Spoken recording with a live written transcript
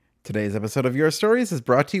Today's episode of Your Stories is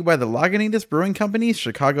brought to you by the Lagunitas Brewing Company's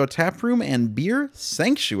Chicago Tap Room and Beer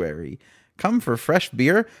Sanctuary. Come for fresh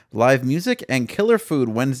beer, live music, and killer food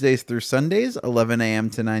Wednesdays through Sundays, 11 a.m.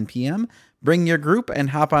 to 9 p.m. Bring your group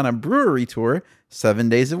and hop on a brewery tour 7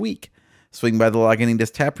 days a week. Swing by the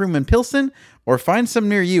Lagunitas Tap Room in Pilsen or find some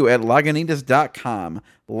near you at Lagunitas.com.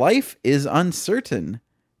 Life is uncertain.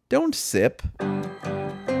 Don't sip.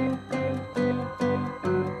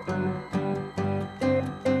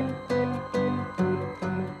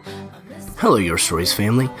 Hello, Your Stories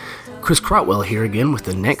family. Chris Crotwell here again with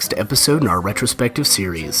the next episode in our retrospective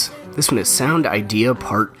series. This one is Sound Idea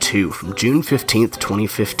Part 2 from June 15th,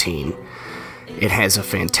 2015. It has a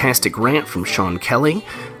fantastic rant from Sean Kelley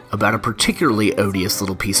about a particularly odious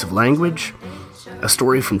little piece of language, a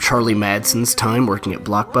story from Charlie Madsen's time working at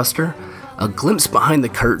Blockbuster, a glimpse behind the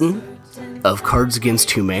curtain of Cards Against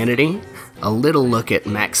Humanity, a little look at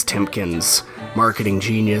Max Temkin's marketing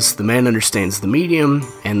genius. The man understands the medium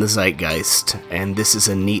and the zeitgeist, and this is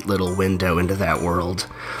a neat little window into that world.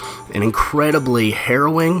 An incredibly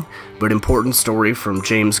harrowing but important story from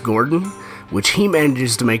James Gordon, which he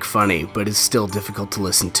manages to make funny, but is still difficult to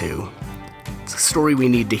listen to. It's a story we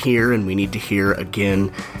need to hear, and we need to hear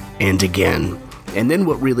again and again. And then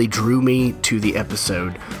what really drew me to the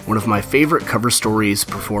episode, one of my favorite cover stories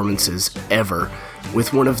performances ever,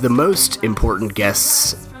 with one of the most important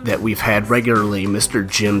guests that we've had regularly, Mr.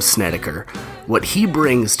 Jim Snedeker. What he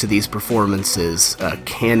brings to these performances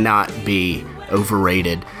cannot be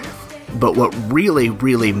overrated. But what really,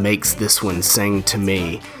 really makes this one sing to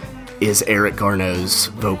me is Eric Garneau's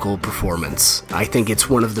vocal performance. I think it's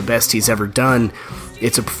one of the best he's ever done.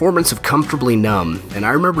 It's a performance of Comfortably Numb, and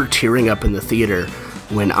I remember tearing up in the theater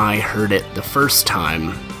when I heard it the first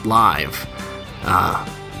time live.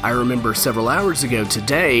 I remember several hours ago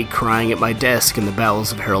today crying at my desk in the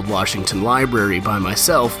bowels of Harold Washington Library by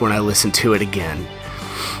myself when I listened to it again.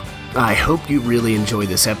 I hope you really enjoy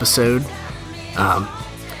this episode.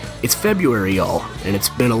 It's February, y'all, and it's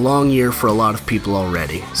been a long year for a lot of people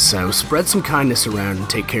already, so spread some kindness around and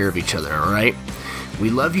take care of each other, alright? We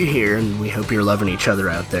love you here, and we hope you're loving each other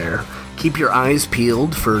out there. Keep your eyes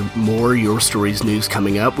peeled for more Your Stories news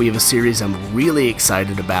coming up. We have a series I'm really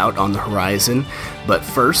excited about on the horizon. But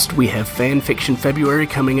first, we have Fanfiction February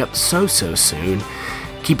coming up so soon.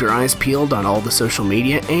 Keep your eyes peeled on all the social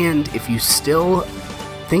media. And if you still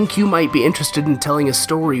think you might be interested in telling a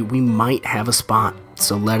story, we might have a spot.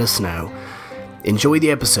 So let us know. Enjoy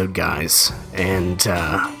the episode, guys. And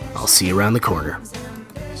I'll see you around the corner.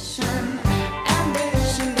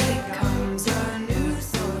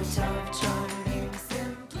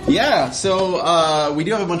 Yeah, so we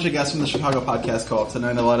do have a bunch of guests from the Chicago Podcast Coop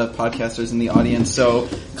tonight, a lot of podcasters in the audience. So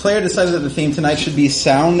Claire decided that the theme tonight should be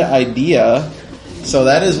Sound Idea. So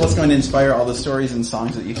that is what's going to inspire all the stories and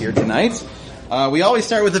songs that you hear tonight. We always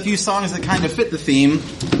start with a few songs that kind of fit the theme.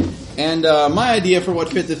 And my idea for what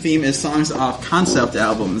fit the theme is songs off concept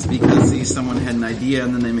albums, because see, someone had an idea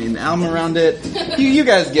and then they made an album around it. You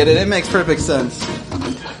guys get it. It makes perfect sense.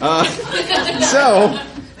 So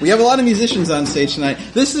we have a lot of musicians on stage tonight.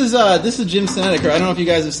 This is Jim Snedeker. I don't know if you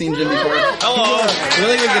guys have seen Jim before. Hello.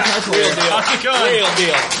 Really good guitar player. Real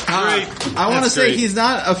deal. I want to say he's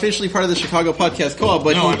not officially part of the Chicago Podcast Co-op,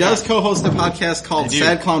 but he does co-host a podcast called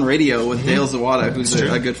Sad Clown Radio with Dale Zawada, who's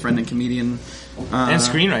a good friend and comedian. And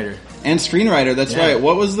screenwriter. That's right.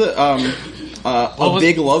 What was the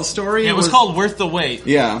Big Love Story? It was called Worth the Wait.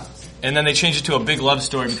 Yeah. And then they changed it to A Big Love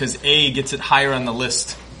Story because A gets it higher on the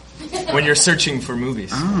list when you're searching for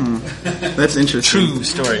movies. Oh, that's interesting. True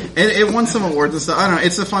story. It won some awards and stuff. I don't know.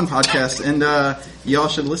 It's a fun podcast, and y'all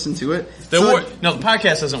should listen to it. The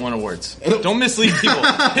podcast doesn't win awards. Don't mislead people.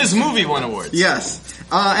 His movie won awards. Yes.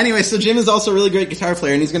 Anyway, so Jim is also a really great guitar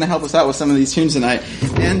player, and he's going to help us out with some of these tunes tonight.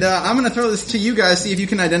 And I'm going to throw this to you guys, see if you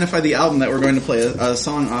can identify the album that we're going to play a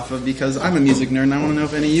song off of, because I'm a music nerd, and I want to know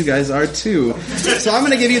if any of you guys are too. So I'm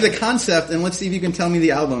going to give you the concept, and let's see if you can tell me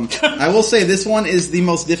the album. I will say this one is the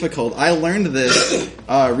most difficult. I learned this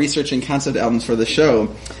researching concept albums for the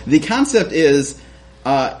show. The concept is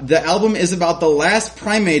the album is about the last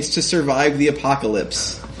primates to survive the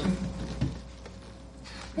apocalypse.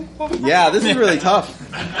 Yeah, this is really tough.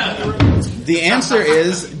 The answer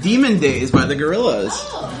is Demon Days by the Gorillaz.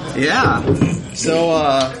 Yeah. So,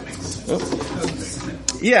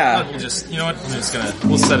 yeah. You know what?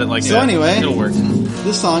 We'll set it like that. So anyway, it'll work.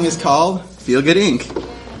 This song is called Feel Good Inc.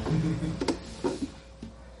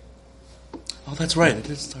 Oh, that's right. It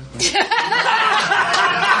did start right.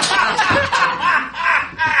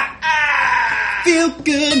 Feel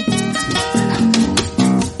good.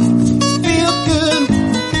 Feel good.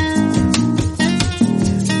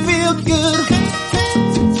 Feel good.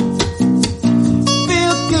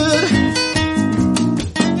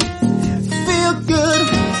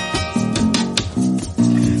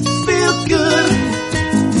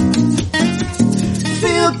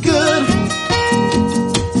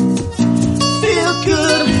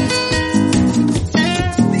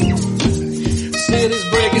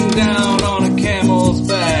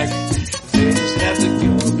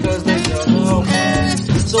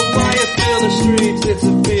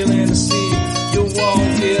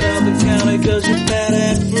 because you're fat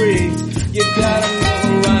and free. You gotta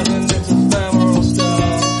know horizon, it's ephemeral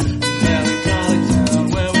stuff. Melancholy town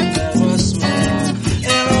where we never smile.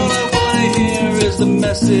 And all I wanna hear is the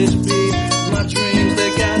message be. My dreams, they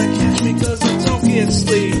gotta catch me cause I don't get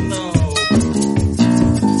sleep, no.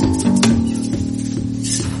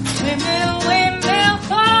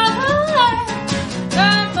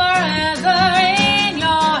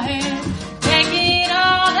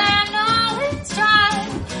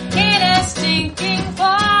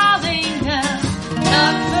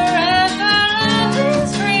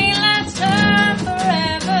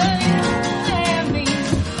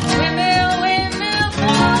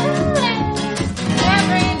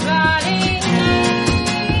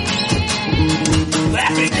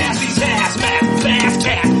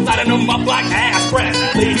 Up like ass crack.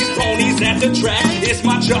 Ladies, ponies at the track. It's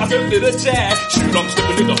my jogger to the tag. Shoot, I'm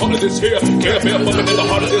stepping in the heart of this here. Can't bear fucking in the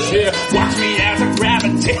heart of this here. Watch me as I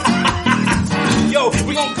gravitate. Yo,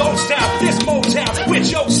 we gon' ghost town, this Motown,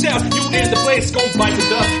 with your sound. You in the place, gon' fight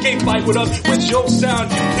with us. Can't fight with us, with your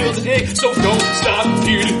sound. You feel the egg, so don't stop.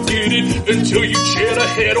 Get it, until you cheer the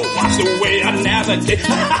head. Or watch the way I navigate.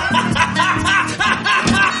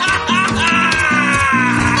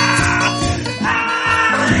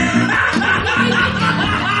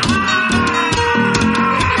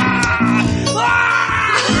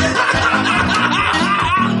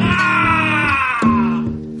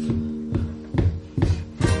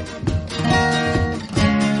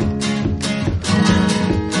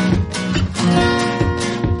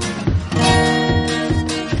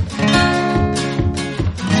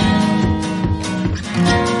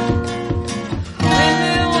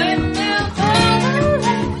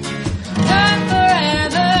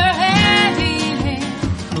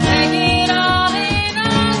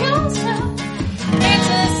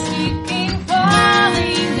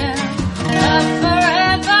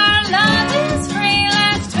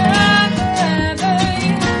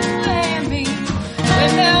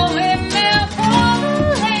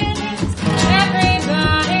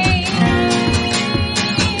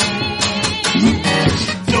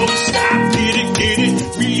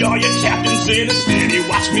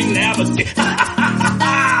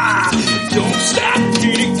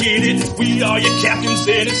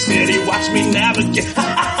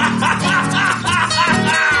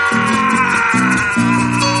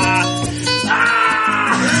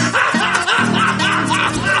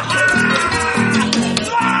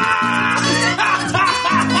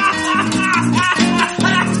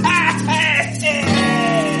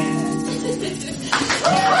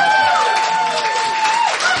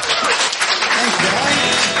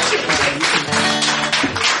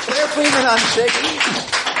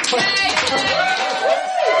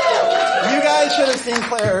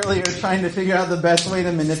 Trying to figure out the best way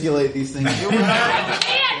to manipulate these things. I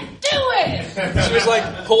can't do it! She was like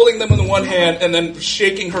holding them in one hand and then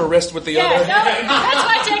shaking her wrist with the other. No, that's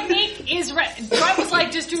my technique is Dwight was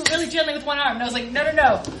like, just do it really gently with one arm. And I was like,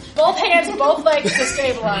 no. Both hands, both legs to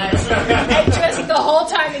stabilize. And just the whole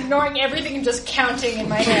time ignoring everything and just counting in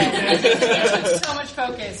my head. It took so much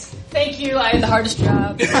focus. Thank you, I had the hardest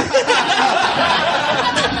job.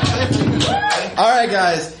 Alright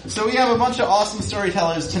guys, so we have a bunch of awesome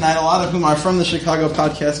storytellers tonight, a lot of whom are from the Chicago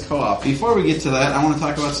Podcast Co-op. Before we get to that, I want to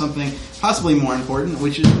talk about something possibly more important,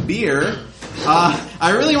 which is beer.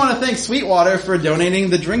 I really want to thank Sweetwater for donating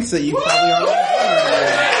the drinks that you probably are ordering.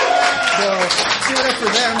 So, give it up for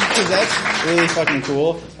them, because that's really fucking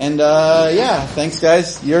cool. And, yeah, thanks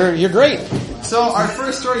guys, you're great. So, our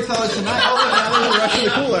first storyteller tonight, now there's a rush of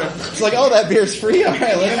the cooler. It's like, oh, that beer's free? Alright,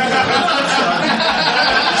 let him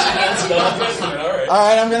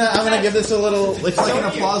Alright, I'm gonna give this a little, it's like an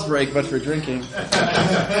applause break, but for drinking.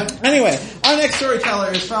 Anyway, our next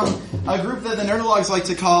storyteller is from a group that the Nerdologs like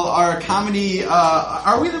to call our comedy,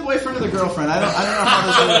 are we the boyfriend or the girlfriend? I don't know how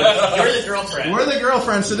this works. You're the girlfriend. We're the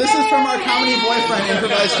girlfriend, so this is from our comedy boyfriend,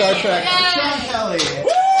 improvised Star Trek, Sean Kelley.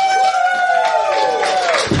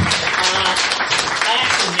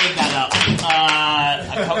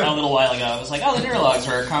 A little while ago, I was like, "Oh, the Nerdologs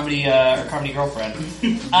are our comedy girlfriend."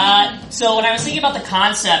 So when I was thinking about the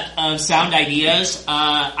concept of sound ideas,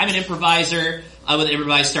 I'm an improviser with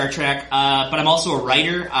Improvised Star Trek, but I'm also a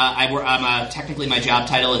writer. Technically my job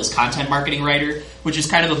title is content marketing writer, which is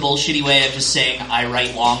kind of a bullshitty way of just saying I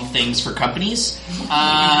write long things for companies.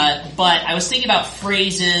 But I was thinking about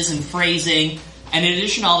phrases and phrasing. And in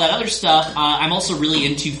addition to all that other stuff, I'm also really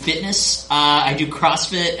into fitness. I do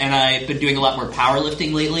CrossFit, and I've been doing a lot more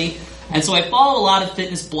powerlifting lately. And so I follow a lot of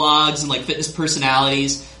fitness blogs and like fitness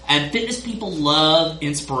personalities. And fitness people love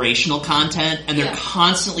inspirational content, and they're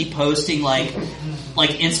constantly posting like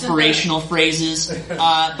inspirational phrases.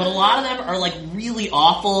 But a lot of them are like really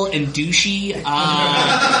awful and douchey.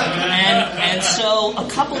 And so a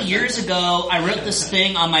couple years ago, I wrote this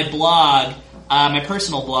thing on my blog, my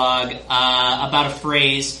personal blog, about a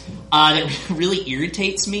phrase that really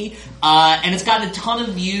irritates me. And it's gotten a ton of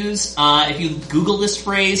views. If you Google this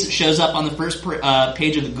phrase, it shows up on the first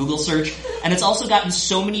page of the Google search. And it's also gotten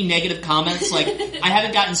so many negative comments. Like, I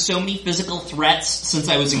haven't gotten so many physical threats since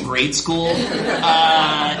I was in grade school.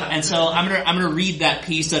 And so I'm gonna read that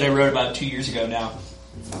piece that I wrote about 2 years ago now.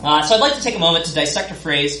 So I'd like to take a moment to dissect a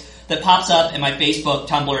phrase that pops up in my Facebook,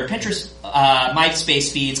 Tumblr, and Pinterest,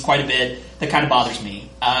 MySpace feeds quite a bit that kind of bothers me.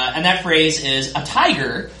 And that phrase is, a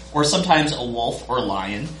tiger, or sometimes a wolf or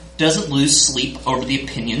lion, doesn't lose sleep over the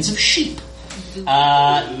opinions of sheep.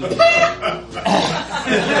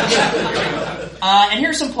 And here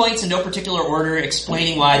are some points in no particular order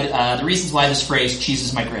explaining why the reasons why this phrase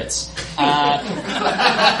cheeses my grits.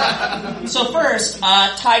 So first,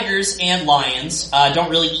 tigers and lions don't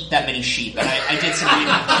really eat that many sheep, and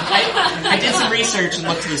I did some research and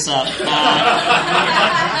looked this up.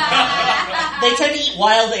 They tend to eat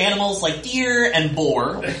wild animals like deer and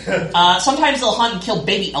boar. Sometimes they'll hunt and kill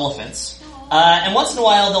baby elephants. And once in a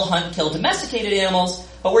while they'll hunt and kill domesticated animals,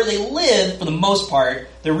 but where they live, for the most part,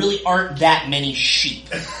 there really aren't that many sheep.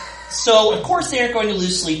 So, of course, they aren't going to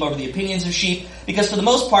lose sleep over the opinions of sheep, because for the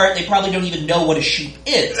most part, they probably don't even know what a sheep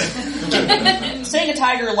is. Saying a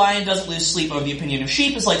tiger or lion doesn't lose sleep over the opinion of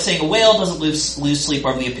sheep is like saying a whale doesn't lose sleep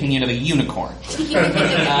over the opinion of a unicorn.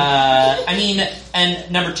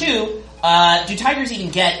 And number two, do tigers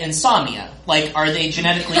even get insomnia? Like, are they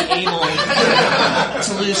genetically able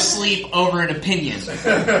to lose sleep over an opinion?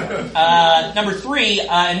 Number three,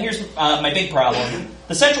 and here's my big problem.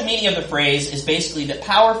 The central meaning of the phrase is basically that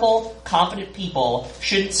powerful, confident people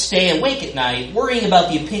shouldn't stay awake at night worrying about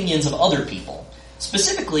the opinions of other people.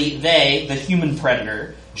 Specifically, they, the human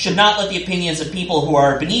predator, should not let the opinions of people who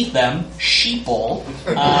are beneath them, sheeple,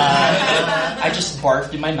 I just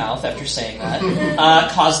barfed in my mouth after saying that,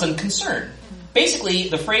 cause them concern. Basically,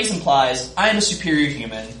 the phrase implies, I am a superior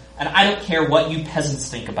human, and I don't care what you peasants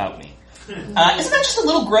think about me. Isn't that just a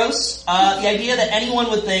little gross? The idea that anyone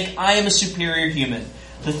would think, I am a superior human.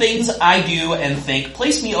 The things I do and think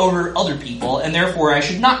place me over other people, and therefore I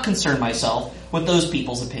should not concern myself with those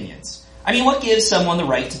people's opinions. I mean, what gives someone the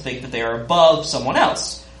right to think that they are above someone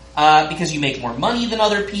else? Because you make more money than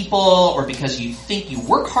other people, or because you think you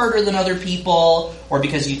work harder than other people, or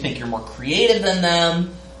because you think you're more creative than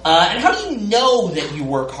them. And how do you know that you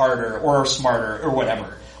work harder or are smarter or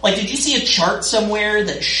whatever? Like, did you see a chart somewhere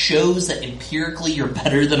that shows that empirically you're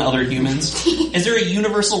better than other humans? Is there a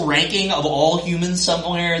universal ranking of all humans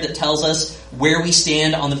somewhere that tells us where we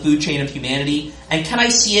stand on the food chain of humanity? And can I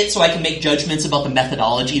see it so I can make judgments about the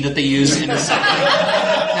methodology that they use in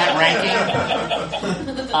that ranking?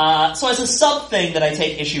 So as a sub-thing that I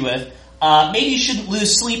take issue with, maybe you shouldn't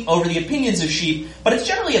lose sleep over the opinions of sheep, but it's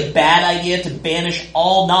generally a bad idea to banish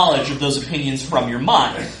all knowledge of those opinions from your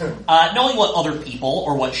mind. Knowing what other people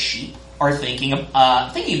or what sheep are thinking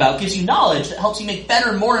about gives you knowledge that helps you make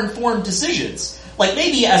better, more informed decisions. Like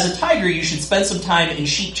maybe as a tiger you should spend some time in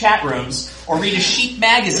sheep chat rooms or read a sheep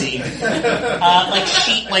magazine, like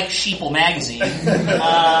Sheeple magazine.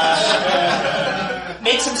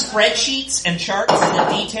 Make some spreadsheets and charts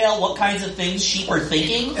that detail what kinds of things sheep are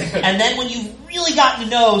thinking, and then when you've really gotten to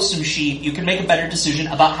know some sheep, you can make a better decision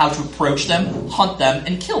about how to approach them, hunt them,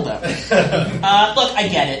 and kill them. Look, I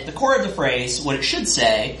get it. The core of the phrase, what it should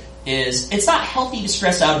say, is it's not healthy to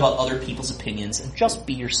stress out about other people's opinions and just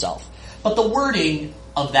be yourself. But the wording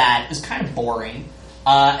of that is kind of boring.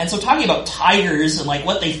 And so talking about tigers and like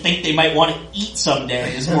what they think they might want to eat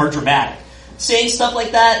someday is more dramatic. Saying stuff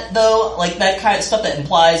like that, though, like that kind of stuff that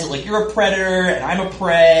implies that like you're a predator and I'm a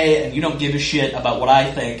prey and you don't give a shit about what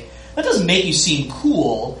I think, that doesn't make you seem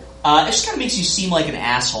cool. It just kind of makes you seem like an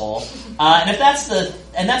asshole. And if that's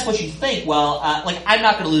what you think, well, I'm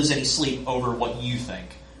not going to lose any sleep over what you think.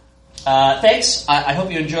 Thanks. I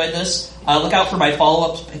hope you enjoyed this. Look out for my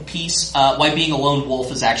follow-up piece, Why Being a Lone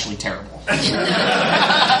Wolf is Actually Terrible. Thank you,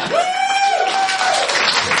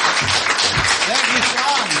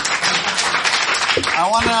 Sean. I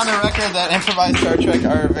want it on the record that Improvised Star Trek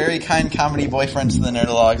are very kind comedy boyfriends to the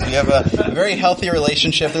Nerdologues. We have a very healthy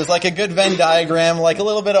relationship. There's like a good Venn diagram, like a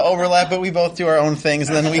little bit of overlap, but we both do our own things,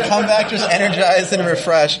 and then we come back just energized and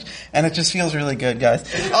refreshed, and it just feels really good, guys.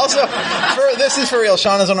 Also, this is for real.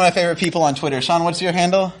 Sean is one of my favorite people on Twitter. Sean, what's your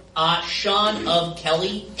handle? Sean of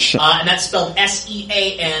Kelley, and that's spelled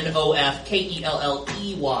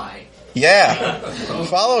SeanofKelley. Yeah.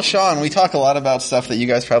 Follow Sean. We talk a lot about stuff that you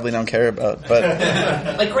guys probably don't care about,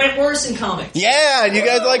 but Like Grant Morrison comics. yeah, you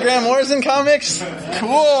guys like Grant Morrison comics?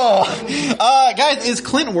 Cool. Guys, is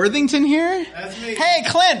Clint Worthington here? That's me. Hey,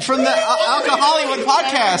 Clint from the Alka Hollywood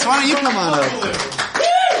podcast. Why don't you come on up?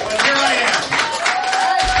 Here I am.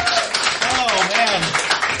 Oh man.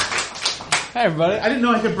 Hi everybody. I didn't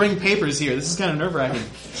know I could bring papers here. This is kind of nerve-wracking.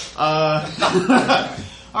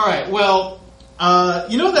 All right. Well.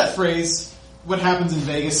 You know that phrase, what happens in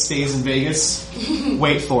Vegas stays in Vegas?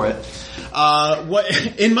 Wait for it.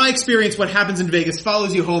 In my experience, what happens in Vegas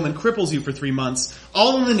follows you home and cripples you for 3 months,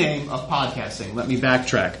 all in the name of podcasting. Let me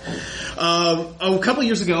backtrack. A couple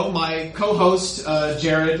years ago, my co-host,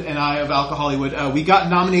 Jared, and I of Alka Hollywood, we got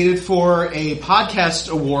nominated for a podcast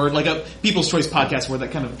award, like a People's Choice Podcast Award,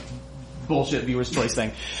 that kind of bullshit Viewers' Choice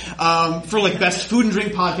thing, for like best food and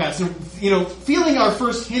drink podcast. And, feeling our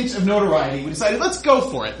first hint of notoriety, we decided let's go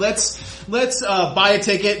for it. Let's buy a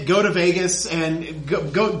ticket, go to Vegas, and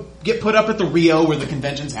go get put up at the Rio where the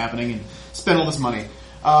convention's happening, and spend all this money.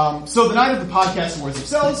 So the night of the podcast awards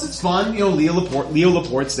themselves, it's fun. Leo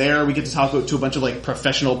Laporte's there. We get to talk to a bunch of like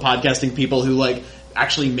professional podcasting people who like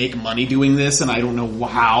actually make money doing this, and I don't know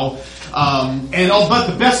how. But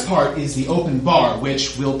the best part is the open bar,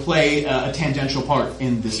 which will play a tangential part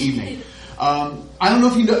in this evening. I don't know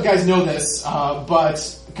if you guys know this,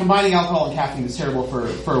 but combining alcohol and caffeine is terrible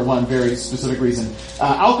for one very specific reason.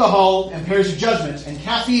 Alcohol impairs your judgment, and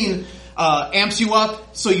caffeine amps you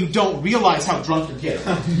up so you don't realize how drunk you're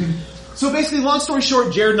getting. So basically, long story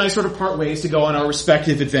short, Jared and I sort of part ways to go on our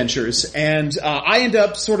respective adventures, and I end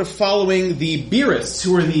up sort of following the Beerists,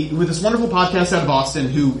 who are this wonderful podcast out of Austin,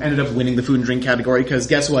 who ended up winning the food and drink category, because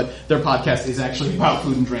guess what? Their podcast is actually about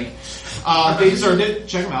food and drink. They deserved it.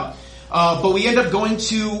 Check them out. But we end up going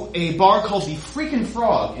to a bar called the Freakin'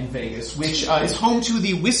 Frog in Vegas, which is home to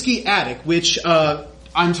the Whiskey Attic, which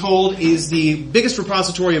I'm told is the biggest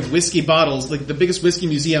repository of whiskey bottles, like the biggest whiskey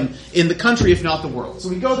museum in the country, if not the world. So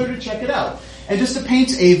we go there to check it out. And just to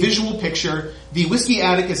paint a visual picture, the Whiskey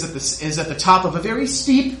Attic is at the top of a very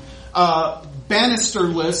steep,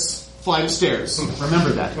 banisterless flight of stairs. Remember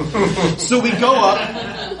that. So we go up,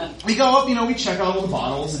 we check out all the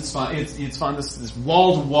bottles. It's fun. It's fun. This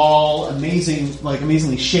wall-to-wall,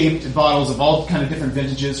 amazingly shaped bottles of all kind of different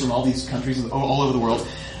vintages from all these countries all over the world.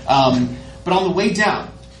 But on the way down,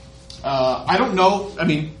 I don't know,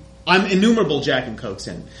 I'm innumerable Jack and Cokes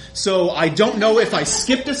in. So I don't know if I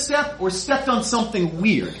skipped a step or stepped on something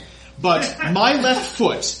weird. But my left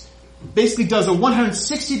foot basically does a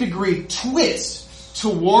 160-degree twist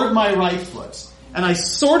toward my right foot. And I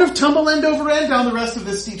sort of tumble end over end down the rest of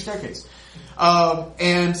this steep staircase.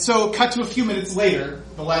 And so cut to a few minutes later,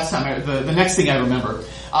 the next thing I remember,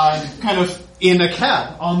 I'm kind of in a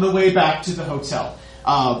cab on the way back to the hotel.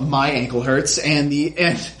 My ankle hurts, and the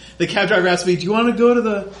cab driver asks me, "Do you want to go to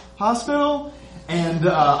the hospital?" And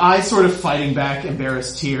I sort of fighting back,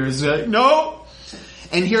 embarrassed tears, no.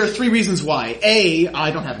 And here are 3 reasons why. A, I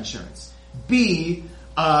don't have insurance. B,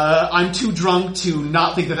 I'm too drunk to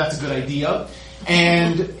not think that that's a good idea.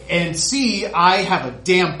 And C, I have a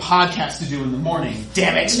damn podcast to do in the morning.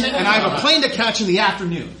 Damn it! And I have a plane to catch in the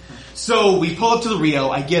afternoon. So we pull up to the Rio.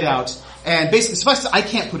 I get out, and basically, suffice I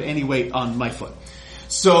can't put any weight on my foot.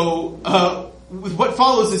 So, what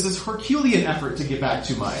follows is this Herculean effort to get back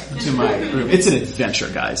to my room. It's an adventure,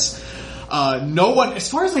 guys. No one, as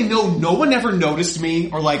far as I know, no one ever noticed me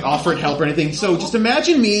or like offered help or anything. So just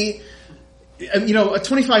imagine me, a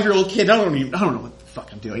 25-year-old kid. I don't know what the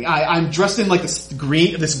fuck I'm doing. I'm dressed in like this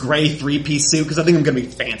gray 3-piece suit because I think I'm going to be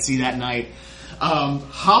fancy that night.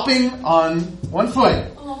 Hopping on one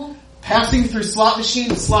foot, passing through slot machine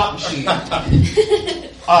to slot machine.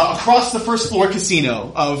 Across the first floor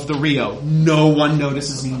casino of the Rio. No one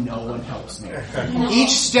notices me, no one helps me.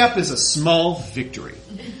 Each step is a small victory.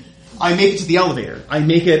 I make it to the elevator. I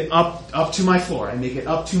make it up to my floor. I make it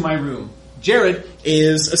up to my room. Jared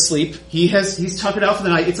is asleep. He's tuckered out for the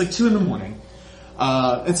night. It's like 2 a.m.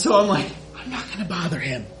 And so I'm like, I'm not going to bother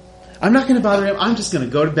him. I'm just going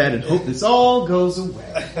to go to bed and hope this all goes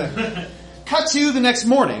away. Cut to the next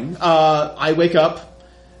morning. I wake up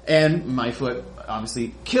and my foot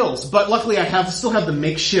obviously kills, but luckily I still have the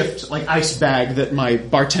makeshift like ice bag that my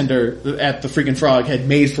bartender at the Freakin' Frog had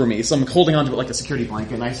made for me. So I'm holding onto it like a security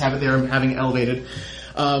blanket, and I just have it there. I'm having it elevated.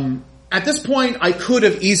 At this point, I could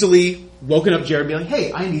have easily woken up Jared and be like,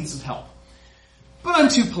 "Hey, I need some help," but I'm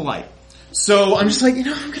too polite. So I'm just like,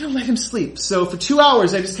 I'm gonna let him sleep. So for 2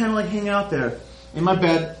 hours, I just kind of like hang out there in my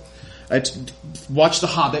bed. I watch The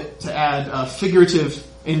Hobbit to add figurative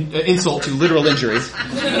insult to literal injury.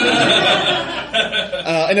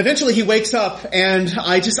 And eventually he wakes up, and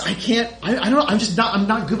I don't know, I'm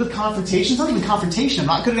not good with confrontation. It's not even confrontation. I'm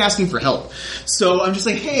not good at asking for help. So I'm just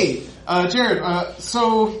like, hey, Jared,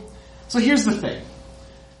 so here's the thing.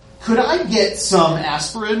 Could I get some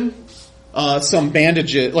aspirin, some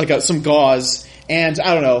bandages, like some gauze, and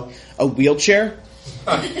I don't know, a wheelchair?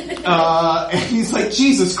 And he's like,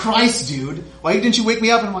 Jesus Christ, dude, why didn't you wake me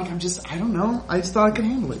up? And I'm like, I don't know, I just thought I could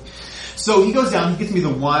handle it. So he goes down, he gets me the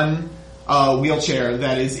one wheelchair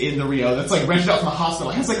that is in the Rio that's like rented out from the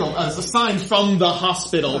hospital. It has like a sign from the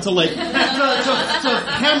hospital to like to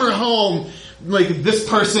hammer home like this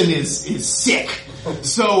person is sick.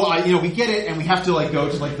 So we get it, and we have to like go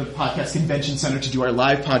to like the podcast convention center to do our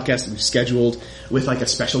live podcast that we've scheduled with like a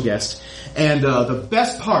special guest. And the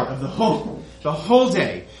best part of the whole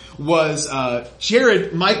day was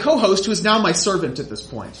Jared, my co-host, who is now my servant at this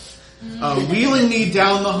point, wheeling me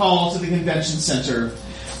down the hall to the convention center.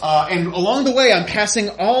 And along the way, I'm passing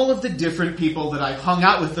all of the different people that I hung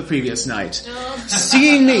out with the previous night,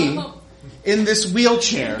 seeing me in this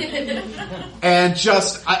wheelchair, and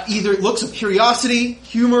just either looks of curiosity,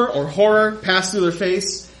 humor, or horror pass through their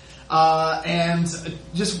face. And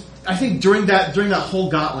just, I think during that whole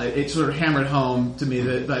gauntlet, it sort of hammered home to me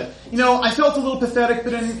that I felt a little pathetic,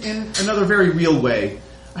 but in another very real way,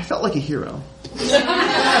 I felt like a hero.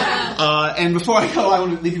 And before I go, I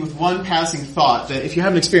want to leave you with one passing thought that if you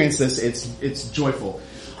haven't experienced this, it's joyful.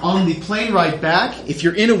 On the plane ride back, if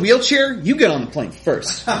you're in a wheelchair, you get on the plane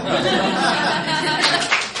first.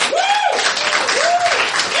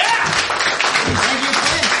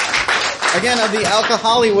 Again, of the Alka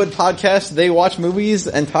Hollywood podcast, they watch movies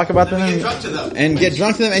and talk about them. And get drunk to them. And get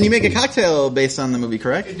drunk to them. And you make a cocktail based on the movie,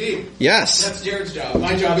 correct? Indeed. Yes. That's Jared's job.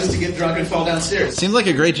 My job is to get drunk and fall downstairs. Seems like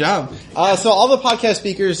a great job. So all the podcast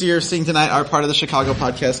speakers you're seeing tonight are part of the Chicago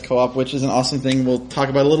Podcast Co-op, which is an awesome thing we'll talk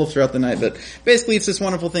about a little throughout the night. But basically it's this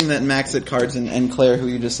wonderful thing that Max at Cards and Claire, who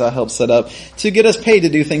you just saw, helped set up to get us paid to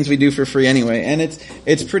do things we do for free anyway. And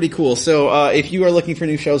it's pretty cool. So if you are looking for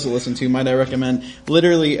new shows to listen to, might I recommend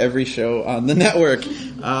literally every show on the network,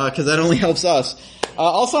 because that only helps us.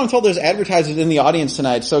 Also, I'm told there's advertisers in the audience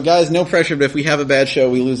tonight, so guys, no pressure, but if we have a bad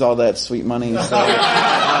show, we lose all that sweet money. So,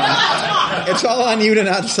 it's all on you to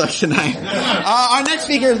not suck tonight. Our next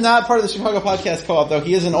speaker is not part of the Chicago Podcast Co-op, though.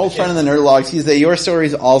 He is an old friend of the Nerdlogs. He's a Your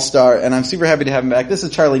Stories All-Star, and I'm super happy to have him back. This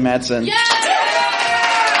is Charlie Madsen.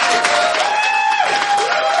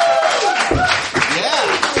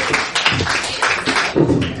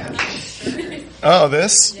 Oh,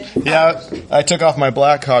 this? Yeah, I took off my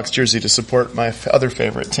Blackhawks jersey to support my other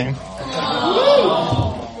favorite team. You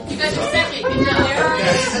guys are second. Good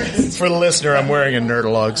job. For the listener, I'm wearing a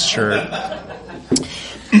Nerdlogs shirt.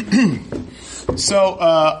 So,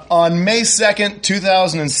 on May 2nd,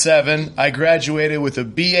 2007, I graduated with a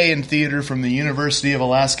BA in theater from the University of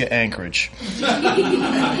Alaska, Anchorage.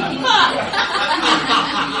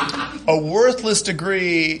 A worthless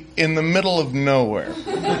degree in the middle of nowhere.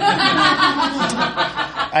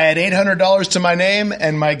 I had $800 to my name,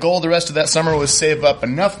 and my goal the rest of that summer was save up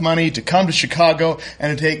enough money to come to Chicago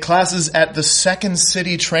and to take classes at the Second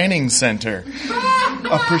City Training Center,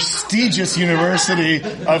 a prestigious university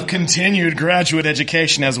of continued graduate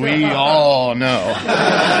education, as we all know.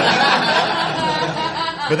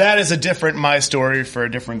 But that is a different my story for a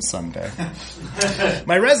different Sunday.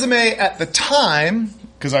 My resume at the time,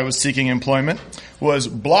 because I was seeking employment, was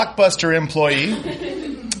Blockbuster employee,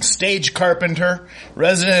 stage carpenter,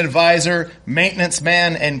 resident advisor, maintenance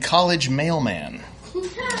man, and college mailman.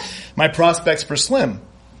 My prospects were slim,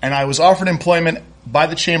 and I was offered employment by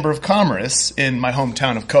the Chamber of Commerce in my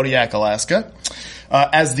hometown of Kodiak, Alaska,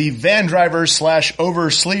 as the van driver /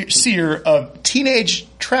 overseer of Teenage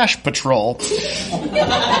Trash Patrol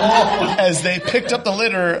as they picked up the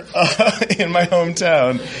litter in my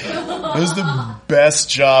hometown. It was the best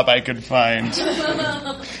job I could find.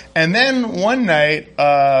 And then one night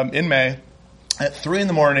in May, at 3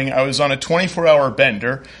 a.m, I was on a 24-hour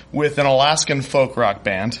bender with an Alaskan folk rock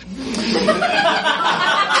band.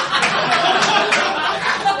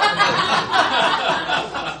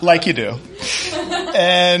 Like you do.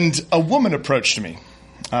 And a woman approached me.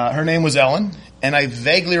 Her name was Ellen, and I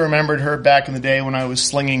vaguely remembered her back in the day when I was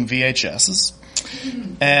slinging VHSs.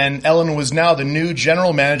 And Ellen was now the new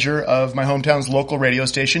general manager of my hometown's local radio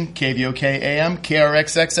station, KVOK AM,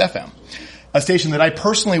 KRXX FM. A station that I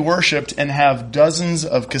personally worshipped and have dozens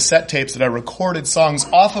of cassette tapes that I recorded songs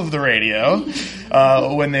off of the radio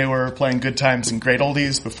when they were playing Good Times and Great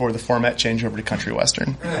Oldies before the format changed over to Country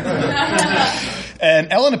Western.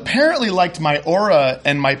 And Ellen apparently liked my aura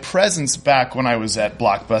and my presence back when I was at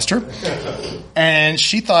Blockbuster. And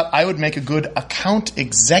she thought I would make a good account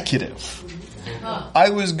executive. I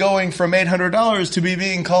was going from $800 to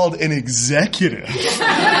being called an executive,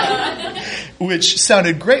 which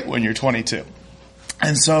sounded great when you're 22.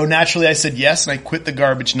 And so naturally I said yes, and I quit the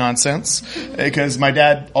garbage nonsense because my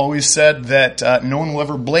dad always said that no one will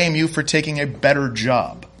ever blame you for taking a better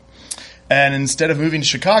job. And instead of moving to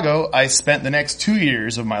Chicago, I spent the next 2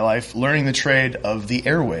 years of my life learning the trade of the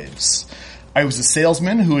airwaves. I was a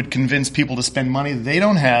salesman who would convince people to spend money they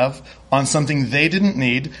don't have on something they didn't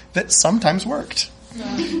need that sometimes worked.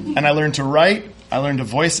 And I learned to write, I learned to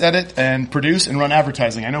voice edit and produce and run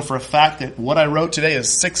advertising. I know for a fact that what I wrote today is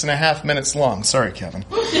 6.5 minutes long. Sorry, Kevin.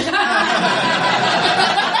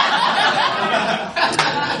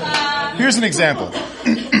 Here's an example.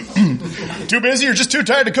 Too busy or just too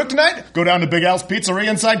tired to cook tonight? Go down to Big Al's Pizzeria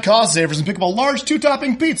inside Cost Savers and pick up a large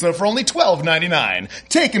 2-topping pizza for only $12.99.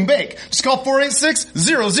 Take and bake. Just call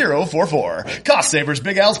 486-0044. Cost Savers,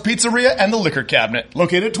 Big Al's Pizzeria and the Liquor Cabinet.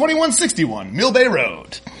 Located at 2161 Mill Bay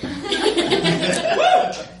Road.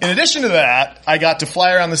 In addition to that, I got to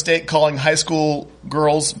fly around the state calling high school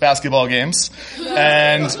girls basketball games,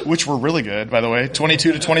 and which were really good, by the way.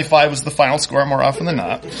 22-25 was the final score more often than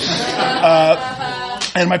not.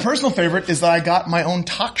 And my personal favorite is that I got my own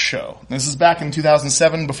talk show. This is back in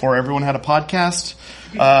 2007 before everyone had a podcast.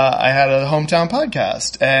 I had a hometown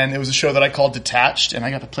podcast, and it was a show that I called Detached, and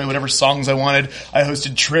I got to play whatever songs I wanted. I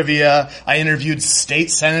hosted trivia. I interviewed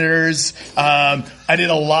state senators. I did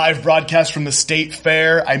a live broadcast from the state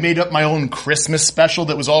fair. I made up my own Christmas special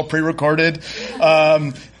that was all pre-recorded.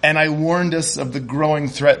 And I warned us of the growing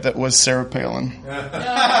threat that was Sarah Palin.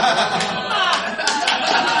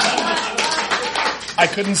 I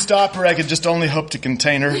couldn't stop her. I could just only hope to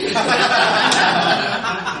contain her.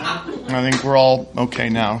 I think we're all okay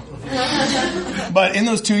now. But in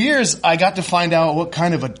those 2 years, I got to find out what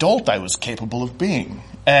kind of adult I was capable of being.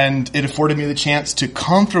 And it afforded me the chance to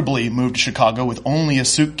comfortably move to Chicago with only a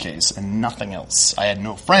suitcase and nothing else. I had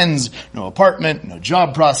no friends, no apartment, no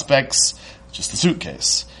job prospects, just the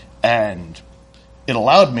suitcase. And it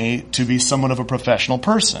allowed me to be somewhat of a professional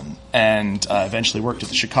person, and I eventually worked at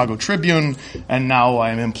the Chicago Tribune, and now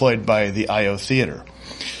I am employed by the I.O. Theater.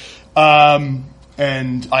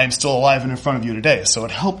 And I am still alive and in front of you today, so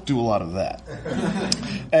it helped do a lot of that.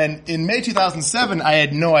 And in May 2007, I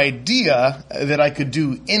had no idea that I could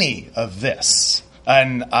do any of this.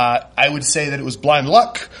 And I would say that it was blind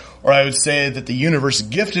luck, or I would say that the universe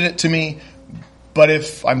gifted it to me. But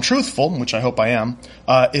if I'm truthful, which I hope I am,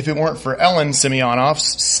 if it weren't for Ellen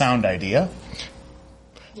Semyonov's sound idea,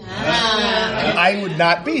 I would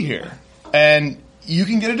not be here. And you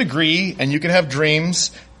can get a degree, and you can have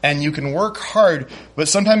dreams, and you can work hard, but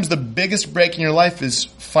sometimes the biggest break in your life is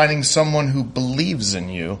finding someone who believes in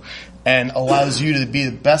you and allows you to be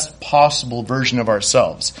the best possible version of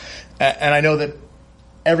ourselves. And I know that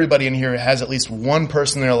everybody in here has at least one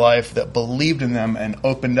person in their life that believed in them and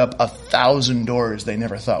opened up 1,000 doors they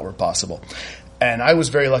never thought were possible. And I was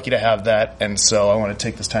very lucky to have that, and so I want to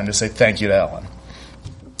take this time to say thank you to Ellen.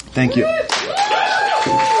 Thank you.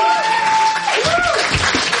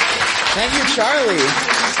 Thank you, Charlie.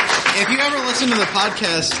 If you ever listen to the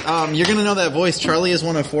podcast, you're going to know that voice. Charlie is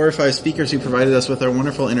one of 4 or 5 speakers who provided us with our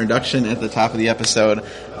wonderful introduction at the top of the episode.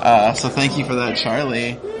 So thank you for that,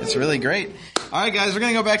 Charlie. It's really great. All right, guys, we're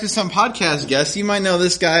going to go back to some podcast guests. You might know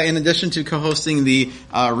this guy in addition to co-hosting the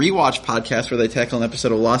Rewatch podcast where they tackle an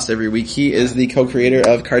episode of Lost every week. He is the co-creator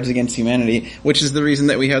of Cards Against Humanity, which is the reason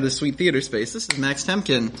that we have this sweet theater space. This is Max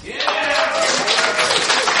Temkin.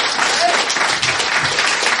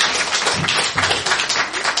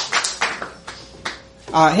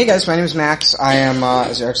 Hey guys, my name is Max. I am,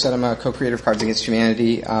 as Eric said, I'm a co-creator of Cards Against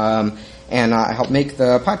Humanity, and I help make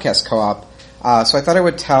the podcast co-op. So I thought I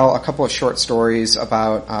would tell a couple of short stories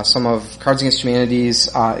about some of Cards Against Humanity's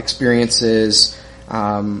experiences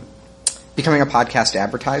becoming a podcast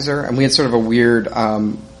advertiser, and we had sort of a weird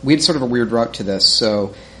route to this.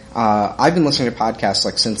 So I've been listening to podcasts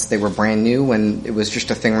like since they were brand new, when it was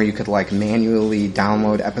just a thing where you could like manually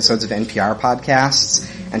download episodes of NPR podcasts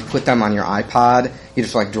and put them on your iPod. You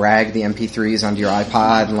just like drag the MP3s onto your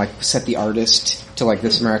iPod and like set the artist to like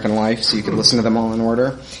This American Life so you could listen to them all in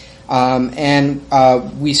order. And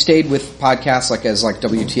we stayed with podcasts like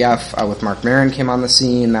WTF with Mark Maron came on the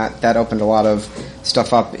scene. That opened a lot of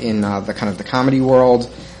stuff up in the kind of the comedy world.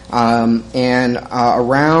 And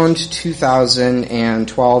around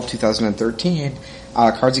 2012, 2013,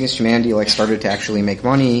 Cards Against Humanity like started to actually make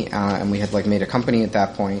money, and we had like made a company at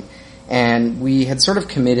that point. And we had sort of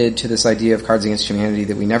committed to this idea of Cards Against Humanity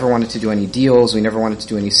that we never wanted to do any deals, we never wanted to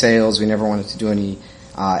do any sales, we never wanted to do any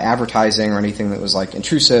advertising or anything that was like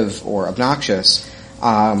intrusive or obnoxious.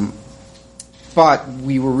 but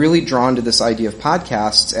we were really drawn to this idea of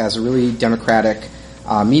podcasts as a really democratic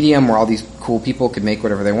medium where all these cool people could make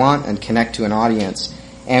whatever they want and connect to an audience.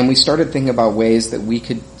 And we started thinking about ways that we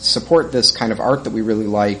could support this kind of art that we really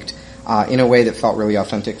liked in a way that felt really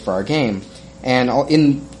authentic for our game. And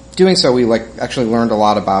in doing so, we actually learned a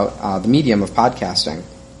lot about the medium of podcasting.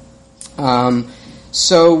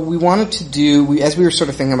 So we wanted to do, as we were sort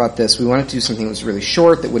of thinking about this, we wanted to do something that was really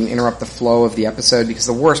short, that wouldn't interrupt the flow of the episode, because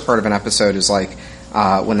the worst part of an episode is when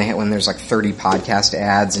there's 30 podcast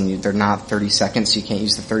ads and they're not 30 seconds, so you can't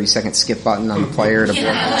use the 30-second skip button on the player to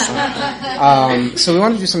broadcast them. So we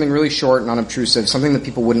wanted to do something really short and unobtrusive, something that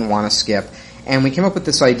people wouldn't want to skip. And we came up with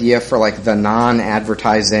this idea for the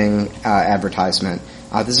non-advertising advertisement.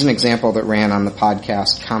 This is an example that ran on the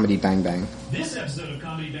podcast Comedy Bang Bang. This episode of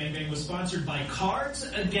Comedy Bang Bang was sponsored by Cards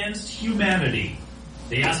Against Humanity.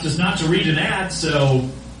 They asked us not to read an ad, so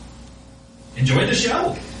enjoy the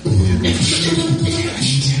show.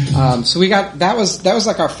 So we got that was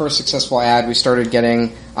our first successful ad. We started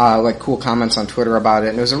getting cool comments on Twitter about it,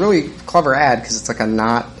 and it was a really clever ad because it's a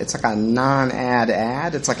non-ad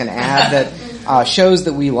ad. It's an ad that shows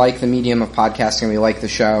that we like the medium of podcasting, we like the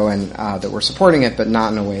show, and that we're supporting it, but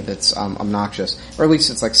not in a way that's obnoxious, or at least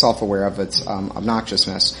it's self-aware of its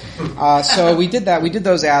obnoxiousness. So we did that. We did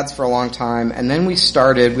those ads for a long time, and then we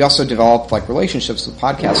also developed relationships with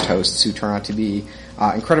podcast hosts who turn out to be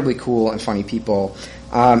incredibly cool and funny people.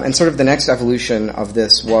 And sort of the next evolution of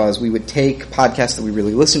this was we would take podcasts that we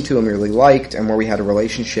really listened to and we really liked and where we had a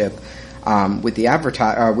relationship with the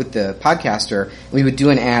podcaster, and we would do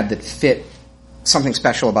an ad that fit something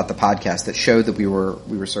special about the podcast that showed that we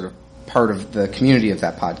were sort of part of the community of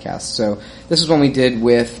that podcast. So this is one we did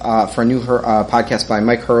for a new podcast by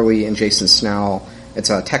Mike Hurley and Jason Snell. It's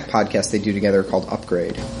a tech podcast they do together called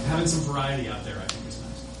Upgrade. Having some variety out there, I think, is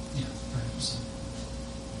nice. Yeah, 100%.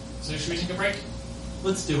 So should we take a break?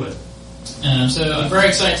 Let's do it. So I'm very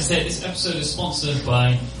excited to say this episode is sponsored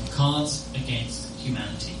by Cards Against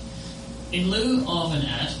Humanity. In lieu of an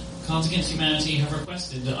ad, Cards Against Humanity have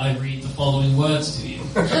requested that I read the following words to you.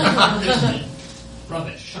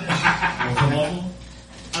 Rubbish. Water bottle.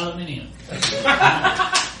 Aluminium.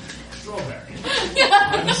 Strawberry.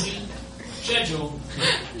 Privacy. Schedule.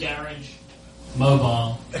 Garage.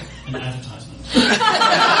 Mobile. And advertisement.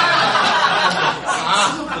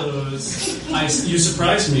 You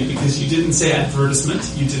surprised me because you didn't say advertisement,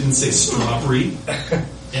 you didn't say strawberry.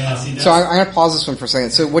 Yeah, see, so I'm going to pause this one for a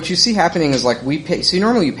second. So what you see happening is we pay. So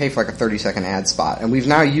normally you pay for a 30-second ad spot, and we've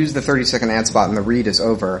now used the 30-second ad spot, and the read is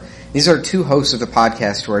over. These are two hosts of the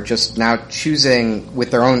podcast who are just now choosing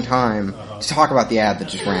with their own time to talk about the ad that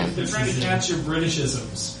just ran. They're trying to catch your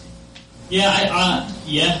Britishisms. Yeah,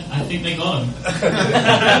 I think they got them.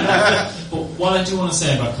 But what I do want to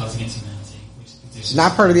say about Cards Against Humanity, which it's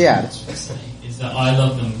not part of the ad, is that I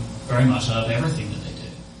love them very much. I love everything that they do.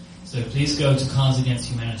 So please go to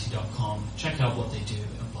cardsagainsthumanity.com, check out what they do,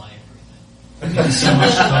 and buy everything. Thank you so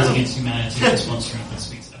much to Cards Against Humanity for sponsoring this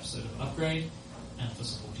week's episode of Upgrade and for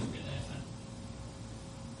supporting Relay FM.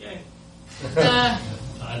 Yay!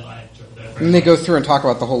 I enjoyed that. And they go through and talk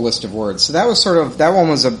about the whole list of words. So that one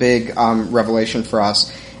was a big revelation for us.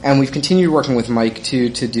 And we've continued working with Mike too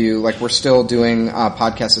to do, we're still doing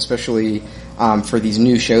podcasts, especially for these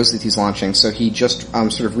new shows that he's launching. So he just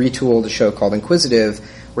sort of retooled a show called Inquisitive,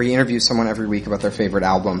 where he interviews someone every week about their favorite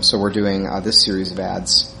album. So we're doing this series of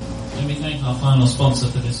ads. Let me thank our final sponsor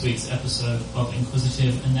for this week's episode of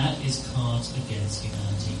Inquisitive, and that is Cards Against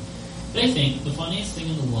Humanity. They think the funniest thing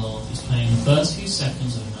in the world is playing the first few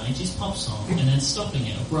seconds of an 90s pop song and then stopping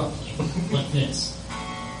it abruptly, like this.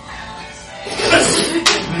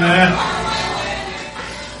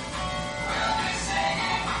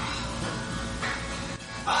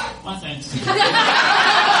 My thanks to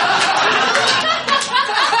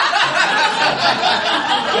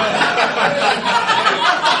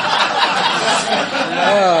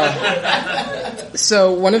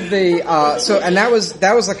So one of the and that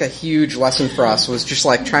was a huge lesson for us, was just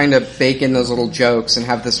trying to bake in those little jokes and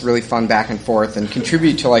have this really fun back and forth and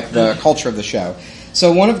contribute to the culture of the show.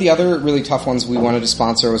 So one of the other really tough ones we wanted to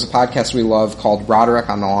sponsor was a podcast we love called Roderick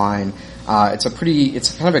on the Line. It's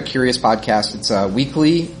kind of a curious podcast. It's a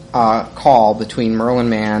weekly call between Merlin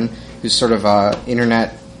Mann, who's sort of a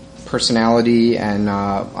internet personality and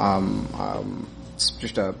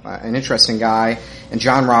just an interesting guy, and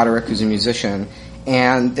John Roderick, who's a musician.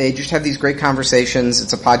 And they just have these great conversations.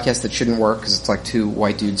 It's a podcast that shouldn't work because it's two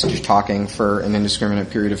white dudes just talking for an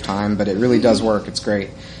indiscriminate period of time, but it really does work. It's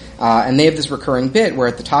great. And they have this recurring bit where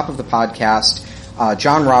at the top of the podcast,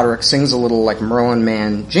 John Roderick sings a little Merlin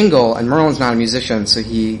Mann jingle, and Merlin's not a musician, so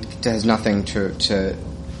he has nothing to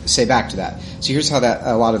say back to that. So here's how that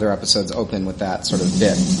a lot of their episodes open with that sort of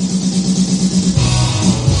bit.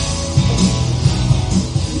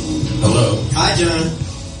 Hello. Hi, John.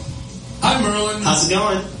 Hi, Merlin. How's it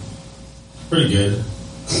going? Pretty good.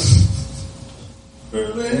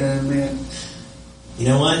 Man. You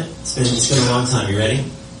know what? It's been a long time. You ready?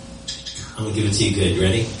 I'm gonna give it to you good. You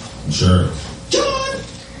ready? Sure.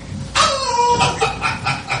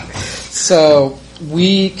 So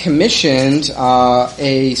we commissioned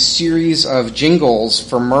a series of jingles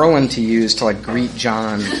for Merlin to use to like greet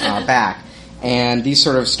John back, and these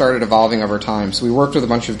sort of started evolving over time. So we worked with a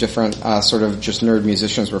bunch of different sort of just nerd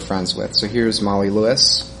musicians we're friends with. So here's Molly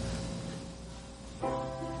Lewis,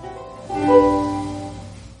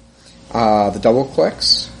 the Double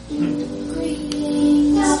Clicks.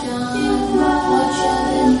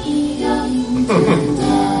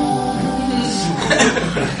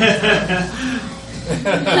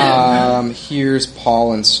 Here's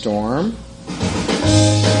Paul and Storm.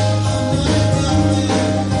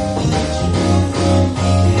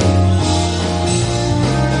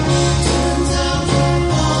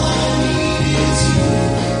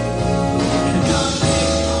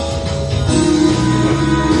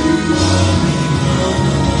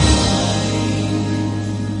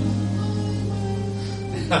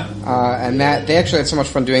 And that they actually had so much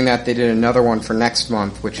fun doing that, they did another one for next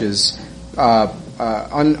month, which is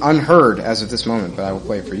unheard as of this moment, but I will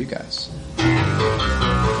play it for you guys.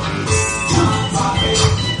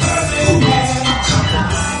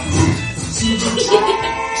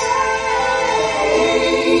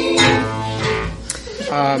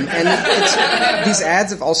 And these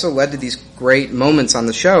ads have also led to these great moments on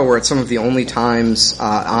the show where it's some of the only times,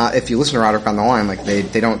 if you listen to Roderick on the Line, like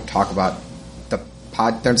they don't talk about the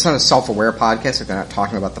pod. It's not a self-aware podcast. Like they're not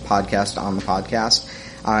talking about the podcast on the podcast.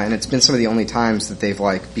 And it's been some of the only times that they've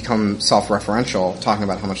like become self-referential, talking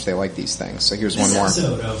about how much they like these things. So here's one more. This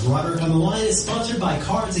episode of Roderick on the Line is sponsored by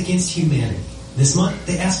Cards Against Humanity. This month,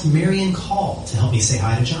 they asked Marion Call to help me say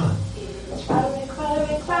hi to John.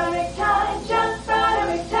 Roderick time, just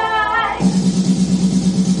Roderick time.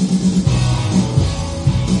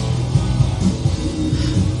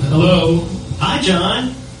 Hello. Hi,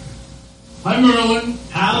 John. Hi, Merlin.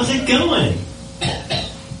 How's it going?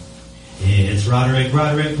 It's Roderick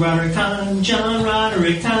time, John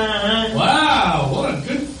Roderick time. Wow, what a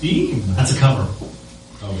good theme. That's a cover.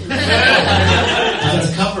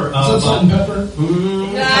 That's a cover of... Is that salt and pepper?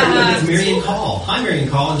 That's Marion Call. Hi, Marion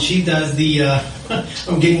Call, and she does the...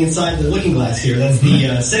 I'm getting inside the looking glass here. That's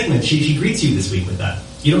the segment. She greets you this week with that.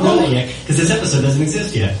 You don't know that yet, because this episode doesn't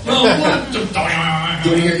exist yet. Do you want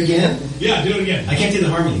to hear it again? Yeah, do it again. I can't do the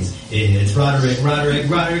harmonies. It's Roderick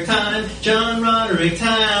time, John Roderick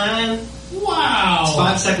time. Wow. It's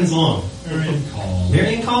 5 seconds long.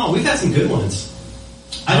 Marion Call. We've had some good ones.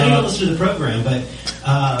 I don't even listen to the program, but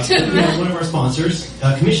one of our sponsors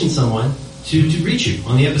commissioned someone to reach you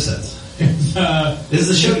on the episodes. This is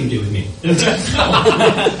a show you do with me.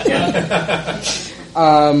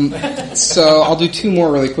 So I'll do two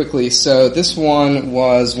more really quickly. So this one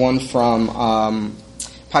was one from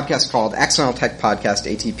podcast called Accidental Tech Podcast,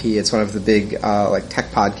 ATP. It's one of the big like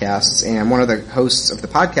tech podcasts, and one of the hosts of the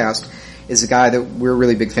podcast is a guy that we're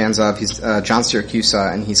really big fans of. He's John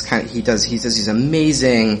Siracusa, and he does these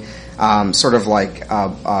amazing sort of like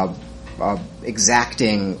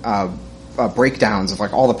exacting breakdowns of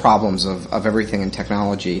like all the problems of everything in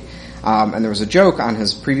technology. And there was a joke on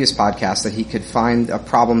his previous podcast that he could find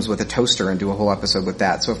problems with a toaster and do a whole episode with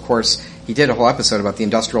that. So of course he did a whole episode about the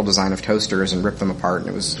industrial design of toasters and ripped them apart, and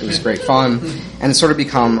it was great fun. And it's sort of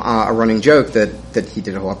become a running joke that he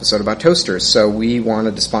did a whole episode about toasters. So we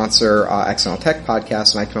wanted to sponsor Accidental Tech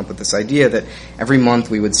Podcast, and I came up with this idea that every month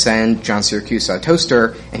we would send John Siracusa a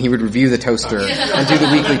toaster, and he would review the toaster and do the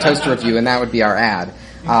weekly toaster review, and that would be our ad.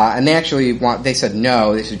 And they said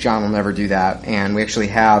no. They said, John will never do that. And we actually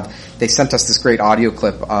they sent us this great audio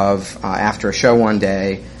clip of, after a show one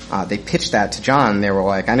day, they pitched that to John, and they were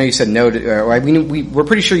like, I know you said no to, we're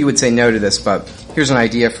pretty sure you would say no to this, but here's an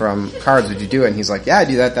idea from Cards, would you do it? And he's like, yeah, I'd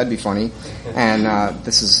do that, that'd be funny. And,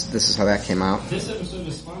 this is how that came out. This episode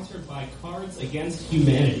is sponsored by Cards Against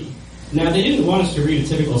Humanity. Now, they didn't want us to read a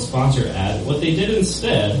typical sponsor ad. What they did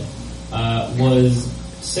instead, was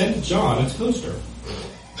send John a toaster.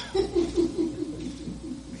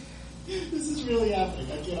 This is really happening.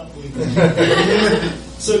 I cannot believe it.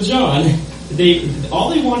 So, John, all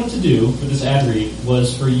they wanted to do for this ad read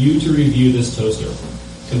was for you to review this toaster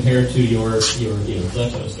compared to your the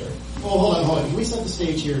toaster. Well, hold on. Can we set the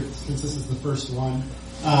stage here since this is the first one?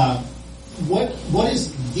 What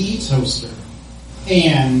is the toaster,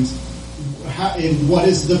 and what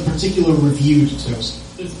is the particular reviewed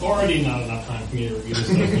toaster? there's already not enough time for me to review this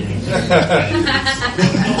toaster. I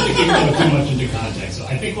don't want to go too much into context. So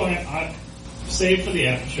I think when I save for the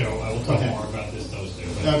after show, I will talk more about this toaster.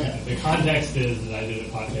 But the context is that I did a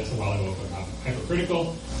podcast a while ago for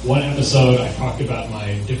Hypercritical. One episode, I talked about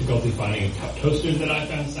my difficulty finding a cup toaster that I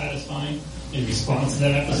found satisfying. In response to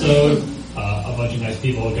that episode, a bunch of nice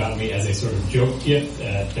people got me as a sort of joke gift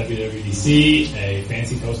at WWDC a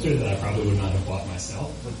fancy toaster that I probably would not have bought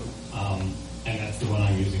myself. And that's the one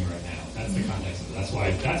I'm using right now. That's the context of it.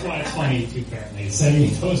 That's why it's funny to apparently send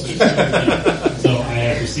me toasters. So I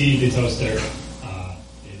have received the toaster. It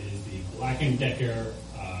is the Black & Decker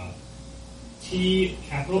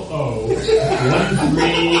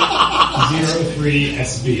T1303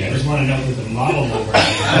 SB. I just want to note that the model number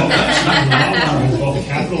is both a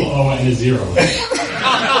capital O and a 0.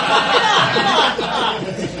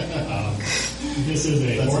 This is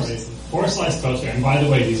a 4-slice toaster, and by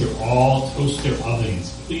the way, these are all toaster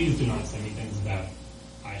ovens. Please do not send me things about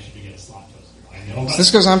I should get a slot toaster. I know So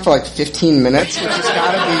this goes on for like 15 minutes, which has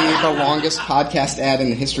got to be the longest podcast ad in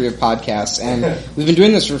the history of podcasts. And we've been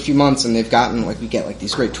doing this for a few months, and they've gotten we get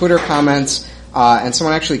these great Twitter comments. And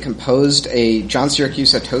someone actually composed a John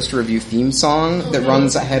Syracuse toaster review theme song that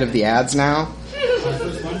runs ahead of the ads now. Our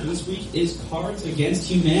first one for this week is Cards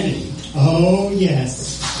Against Humanity. Oh,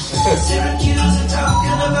 yes. Syracuse are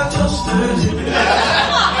talking about toasters.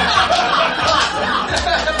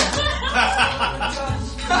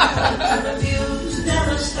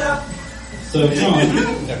 So, John,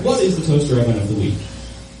 what is the toaster oven of the week?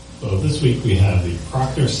 So this week we have the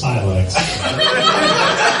Proctor Silex.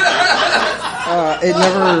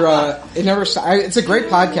 It's a great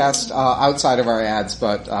podcast outside of our ads,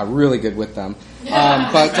 but really good with them.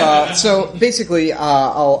 So basically,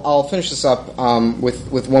 I'll finish this up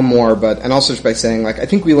with one more, and also just by saying, I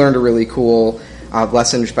think we learned a really cool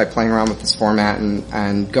lesson just by playing around with this format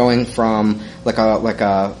and going from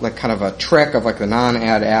kind of a trick of the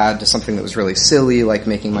non-ad ad to something that was really silly, like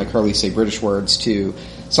making Mike Hurley say British words, to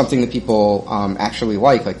something that people actually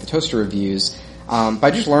like the toaster reviews.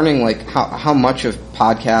 By just learning how much of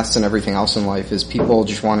podcasts and everything else in life is people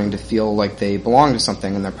just wanting to feel like they belong to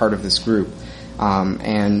something and they're part of this group.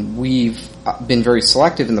 And we've been very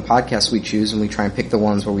selective in the podcasts we choose, and we try and pick the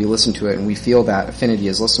ones where we listen to it and we feel that affinity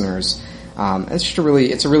as listeners.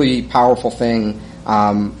 It's a really powerful thing,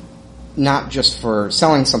 not just for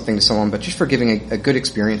selling something to someone, but just for giving a good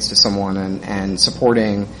experience to someone and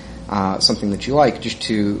supporting something that you like, just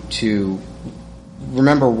to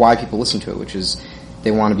remember why people listen to it, which is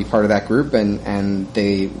they want to be part of that group and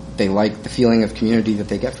they like the feeling of community that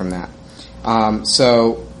they get from that.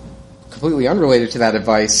 So completely unrelated to that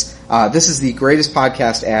advice, this is the greatest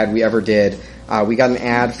podcast ad we ever did. We got an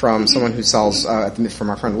ad from someone who sells, from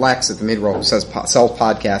our friend Lex at the Midroll, who sells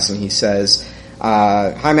podcasts, and he says,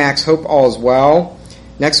 "Hi Max, hope all is well.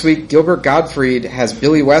 Next week, Gilbert Gottfried has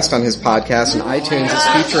Billy West on his podcast, and iTunes is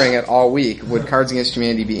featuring it all week. Would Cards Against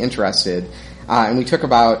Humanity be interested?" And we took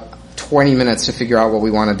about 20 minutes to figure out what we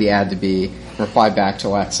wanted the ad to be, and replied back to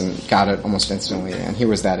Lex and got it almost instantly, and here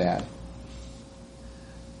was that ad.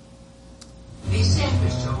 This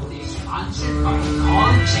episode is sponsored by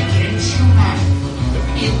Cards Against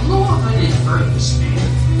Humanity. In lieu of an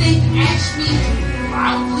advertisement, they've asked me to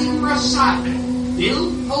proudly recite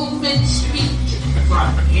Bill Pullman's speech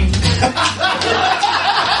from him.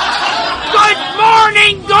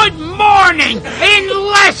 Good morning! In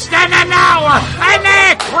less than an hour, an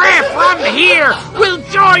aircraft from here will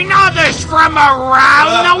join others from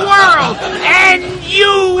around the world, and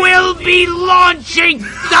you will be launching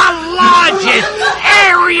the largest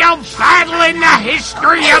aerial battle in the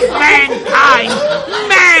history of mankind.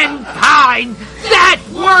 Mankind! That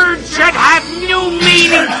word should have new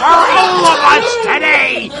meaning for all of us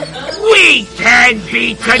today. We can't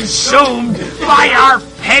be consumed by our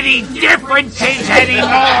petty differences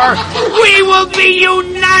anymore. We will be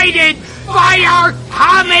united by our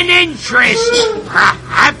common interests.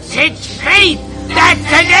 Perhaps it's fate that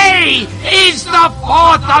today is the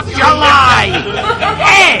 4th of July.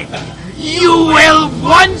 And you will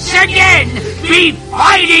once again be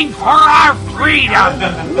fighting for our freedom,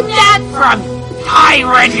 not from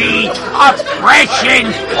tyranny,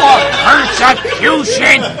 oppression, or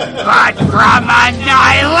persecution, but from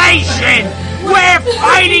annihilation. We're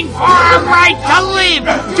fighting for our right to live,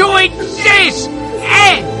 to exist,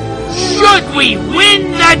 and should we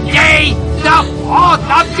win the day, the 4th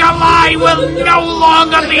of July will no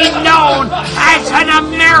longer be known as an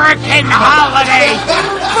American holiday,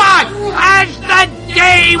 but as the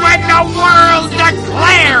day when the world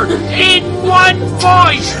declared in one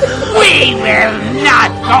voice, we will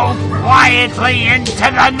not go quietly into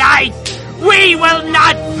the night. We will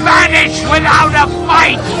not vanish without a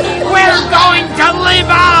fight. We're going to live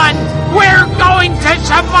on. We're going to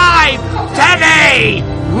survive. Today,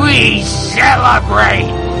 we celebrate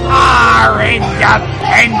our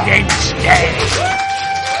Independence Day.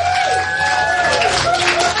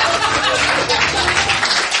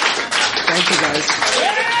 Thank you, guys.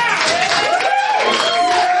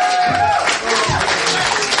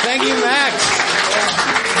 Thank you, Max.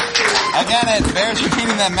 Again, it bears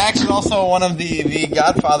repeating that Max is also one of the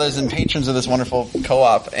godfathers and patrons of this wonderful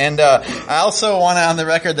co-op. And I also want to on the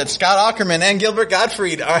record that Scott Aukerman and Gilbert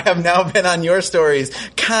Gottfried have now been on your stories.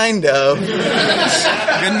 Kind of. Good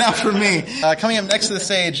enough for me. Coming up next to the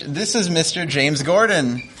stage, this is Mr. James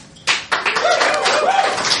Gordon.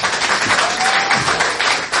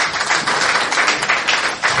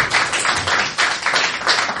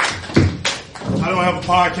 I don't have a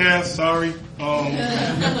podcast, sorry.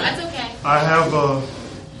 That's okay. I have,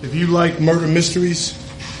 if you like murder mysteries,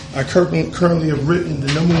 I currently have written the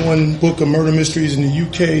 #1 book of murder mysteries in the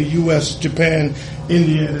UK, US, Japan,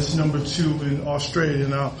 India, and it's #2 in Australia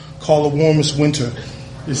now, called The Warmest Winter.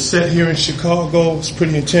 It's set here in Chicago. It's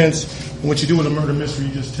pretty intense. And what you do with a murder mystery,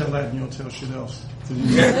 you just tell that and you don't tell shit else.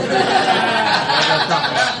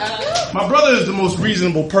 My brother is the most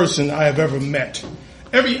reasonable person I have ever met.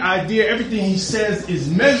 Every idea, everything he says is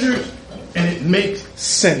measured and it makes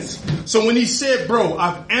sense. So when he said, bro,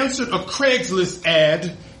 I've answered a Craigslist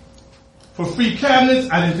ad for free cabinets,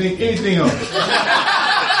 I didn't think anything of it.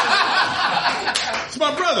 It's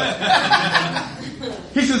my brother.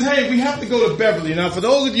 He says, hey, we have to go to Beverly. Now, for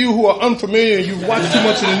those of you who are unfamiliar and you watch too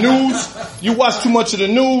much of the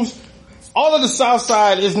news, all of the South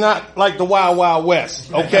Side is not like the Wild Wild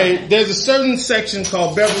West, okay? There's a certain section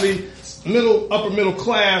called Beverly, upper middle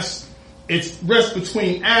class. It rests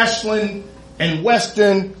between Ashland and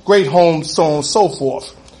Western, Great Homes, so on and so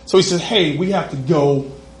forth. So he says, hey, we have to go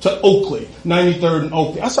to Oakley, 93rd and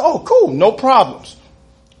Oakley. I said, oh, cool, no problems.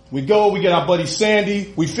 We go, we get our buddy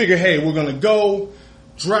Sandy. We figure, hey, we're going to go,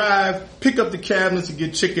 drive, pick up the cabinets and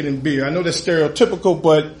get chicken and beer. I know that's stereotypical,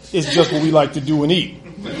 but it's just what we like to do and eat.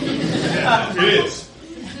 It is.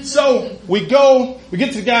 So we go, we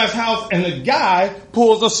get to the guy's house, and the guy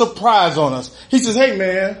pulls a surprise on us. He says, hey,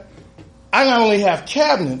 man, I not only have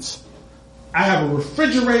cabinets, I have a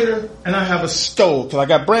refrigerator, and I have a stove, because I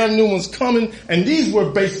got brand new ones coming, and these were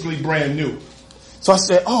basically brand new. So I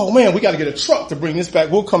said, oh, man, we got to get a truck to bring this back.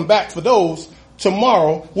 We'll come back for those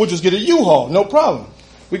tomorrow. We'll just get a U-Haul, no problem.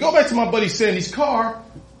 We go back to my buddy Sandy's car.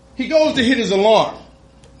 He goes to hit his alarm.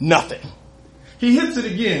 Nothing. He hits it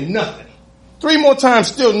again, nothing. 3 more times,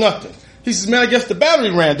 still nothing. He says, man, I guess the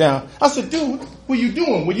battery ran down. I said, dude, what are you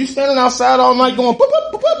doing? Were you standing outside all night going, boop,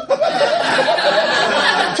 boop, boop, boop, boop,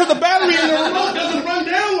 boop? Because the battery in the remote doesn't run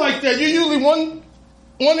down like that. You usually one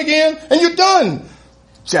again, and you're done.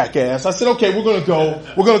 Jackass. I said, okay, we're going to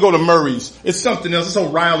go to Murray's. It's something else. It's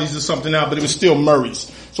O'Reilly's or something else, but it was still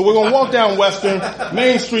Murray's. So we're going to walk down Western,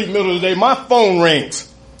 Main Street, middle of the day. My phone rings.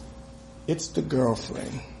 It's the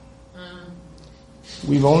girlfriend.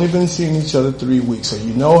 We've only been seeing each other 3 weeks, so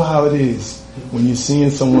you know how it is when you're seeing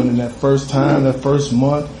someone in that first time, that first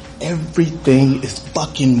month. Everything is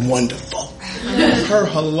fucking wonderful. Her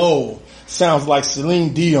hello sounds like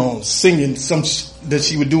Celine Dion singing some that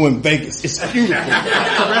she would do in Vegas. It's beautiful.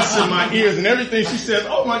 Caressing my ears and everything she says.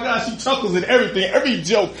 Oh my God, she chuckles at everything. Every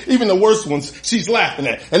joke, even the worst ones, she's laughing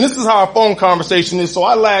at. And this is how our phone conversation is, so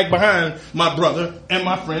I lag behind my brother and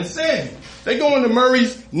my friend Sandy. They go into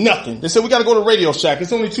Murray's, nothing. They said, we got to go to Radio Shack.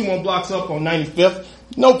 It's only 2 more blocks up on 95th.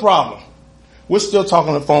 No problem. We're still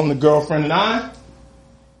talking on the phone, the girlfriend and I,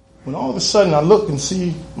 when all of a sudden I look and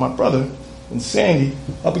see my brother and Sandy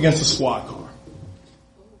up against a squad car.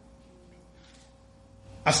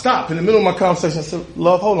 I stop in the middle of my conversation. I said,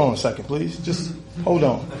 love, hold on a second, please. Just hold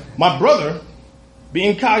on. My brother,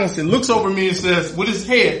 being cognizant, looks over me and says, with his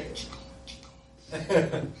head,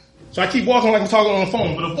 so I keep walking like I'm talking on the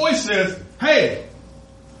phone, but a voice says, hey.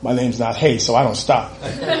 My name's not Hey, so I don't stop.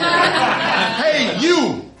 Hey,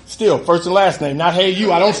 you. Still, first and last name, not Hey,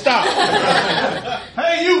 you. I don't stop.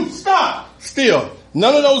 Hey, you, stop. Still,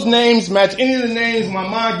 none of those names match any of the names my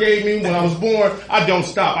mom gave me when I was born. I don't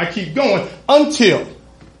stop. I keep going until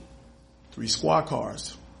 3 squad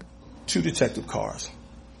cars, 2 detective cars,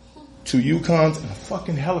 2 Yukons, and a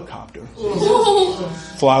fucking helicopter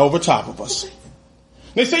fly over top of us.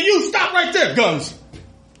 They say, you stop right there, guns.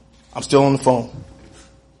 I'm still on the phone.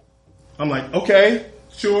 I'm like, okay,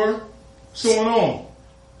 sure. What's going on?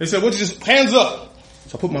 They said, well, just hands up.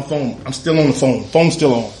 So I put my phone, I'm still on the phone. Phone's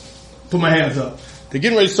still on. Put my hands up. They're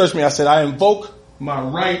getting ready to search me. I said, I invoke my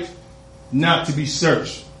right not to be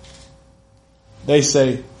searched. They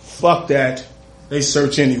say, fuck that. They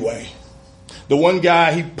search anyway. The one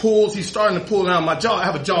guy, he's starting to pull down my I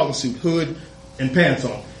have a jogging suit, hood, and pants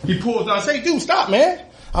on. He pulls down, I say, dude, stop, man.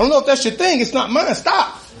 I don't know if that's your thing. It's not mine.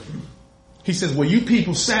 Stop. He says, well, you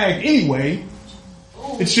people sagged anyway.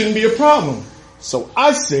 It shouldn't be a problem. So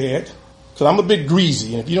I said, because I'm a bit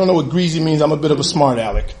greasy, and if you don't know what greasy means, I'm a bit of a smart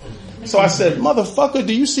aleck. So I said, motherfucker,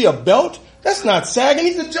 do you see a belt? That's not sagging.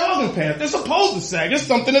 These are jogging pants. They're supposed to sag. There's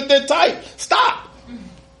something that they're tight. Stop.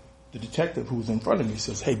 The detective who was in front of me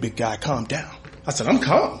says, hey, big guy, calm down. I said, I'm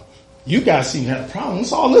calm. You guys seem to have a problem.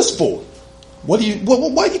 What's all this for? Why are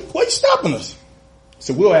you stopping us? He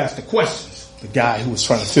said, we'll ask the questions. The guy who was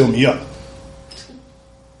trying to fill me up.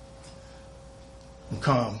 I'm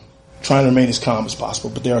calm, trying to remain as calm as possible,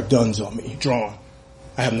 but there are guns on me, drawn.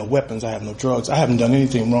 I have no weapons, I have no drugs, I haven't done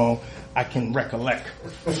anything wrong. I can recollect.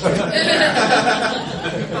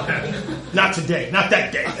 Not today, not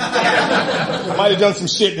that day. Might have done some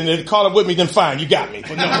shit and they caught up with me, then fine, you got me.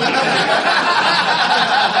 But no.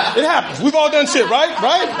 It happens. We've all done shit, right?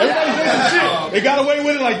 Everybody's done some shit. They got away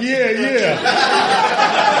with it like, yeah.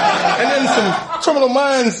 And then some Criminal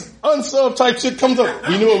Minds unsolved type shit comes up.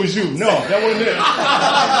 We knew it was you. No, that wasn't it.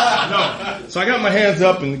 No. So I got my hands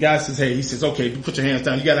up and the guy says, hey, he says, okay, put your hands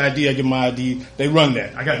down. You got an ID, I give my ID. They run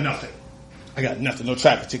that. I got nothing. No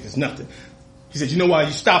traffic tickets, nothing. He said, you know why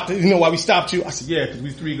we stopped you? I said, yeah, because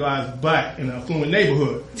we 3 guys black in an affluent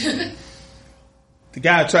neighborhood. The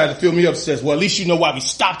guy tried to fill me up, says, well, at least you know why we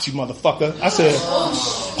stopped you, motherfucker. I said,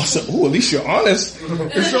 ooh, at least you're honest.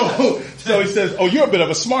 And so he says, oh, you're a bit of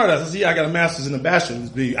a smart ass. I said, yeah, I got a master's and a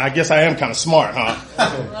bachelor's. I guess I am kind of smart, huh?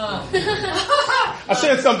 I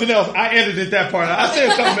said something else. I edited that part. I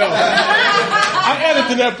said something else. I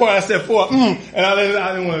edited that part. I said and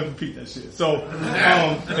I didn't want to repeat that shit. So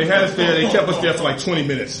they had us there. They kept us there for like 20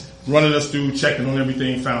 minutes, running us through, checking on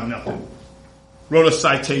everything, found nothing. Wrote us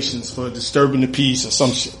citations for disturbing the peace or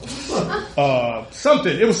some shit.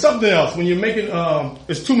 Something. It was something else. When you're making,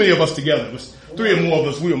 there's too many of us together. It was 3 or more of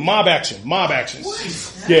us. We were mob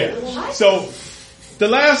actions. Yeah. So the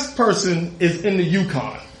last person is in the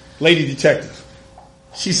Yukon, lady detective.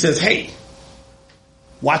 She says, hey,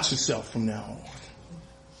 watch yourself from now on.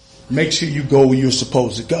 Make sure you go where you're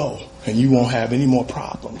supposed to go and you won't have any more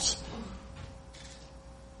problems.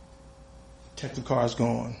 Detective car's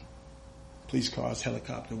gone. Police cars,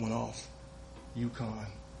 helicopter went off. Yukon,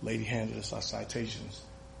 lady handed us our citations,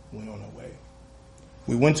 went on our way.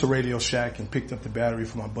 We went to Radio Shack and picked up the battery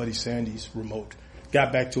from my buddy Sandy's remote.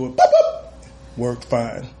 Got back to it, boop, boop, worked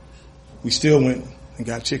fine. We still went and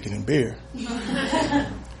got chicken and beer.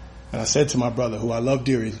 And I said to my brother, who I love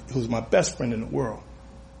dearly, who's my best friend in the world,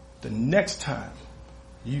 the next time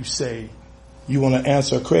you say you want to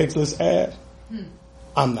answer a Craigslist ad,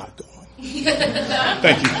 I'm not going.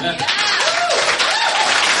 Thank you.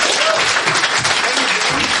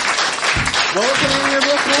 What was the name of your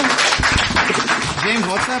book, man? James,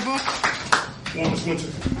 what's that book?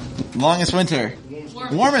 Longest Winter.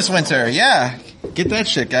 Warmest Winter, yeah. Get that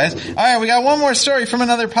shit, guys. All right, we got one more story from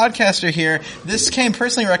another podcaster here. This came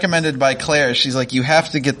personally recommended by Claire. She's like, you have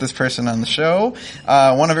to get this person on the show.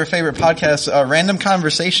 One of her favorite podcasts, Random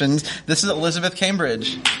Conversations. This is Elizabeth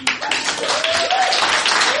Cambridge.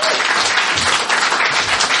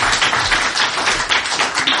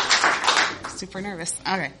 Super nervous.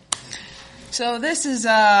 Okay. So this is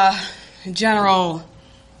general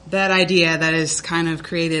bad idea that has kind of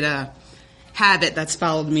created a habit that's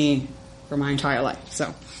followed me for my entire life.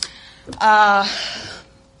 So,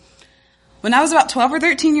 when I was about 12 or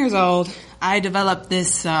 13 years old, I developed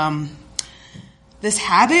this this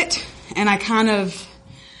habit, and I kind of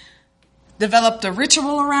developed a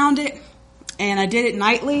ritual around it, and I did it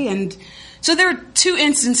nightly. And so there are 2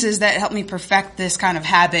 instances that helped me perfect this kind of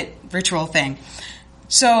habit ritual thing.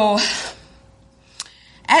 So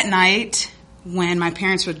at night, when my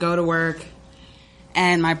parents would go to work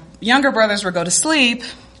and my younger brothers would go to sleep,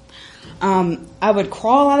 I would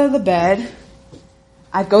crawl out of the bed.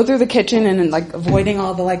 I'd go through the kitchen and like avoiding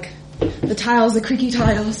all the the tiles, the creaky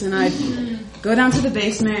tiles, and I'd go down to the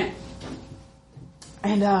basement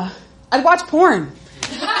and I'd watch porn.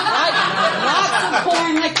 Lots of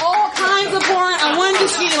porn, like all kinds of porn. I wanted to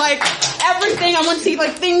see like everything. I wanted to see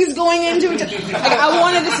like things going into it. Like I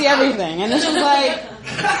wanted to see everything, and this was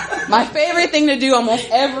like my favorite thing to do almost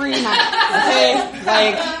every night. Okay,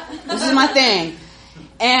 like this is my thing.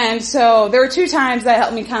 And so there were 2 times that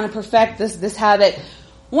helped me kind of perfect this habit.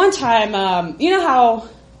 One time, you know how,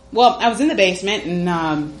 well, I was in the basement and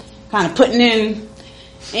kind of putting in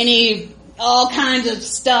all kinds of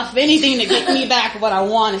stuff, anything to get me back what I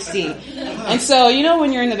want to see. And so, you know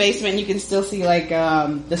when you're in the basement, you can still see like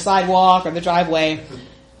the sidewalk or the driveway.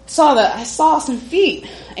 I saw some feet,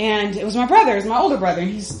 and it was my brother. It was my older brother,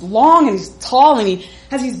 and he's long and he's tall, and he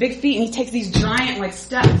has these big feet, and he takes these giant like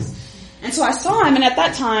steps. And so I saw him, and at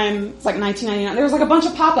that time, it's like 1999. There was like a bunch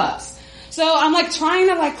of pop-ups. So I'm like trying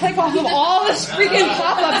to like click off of all this freaking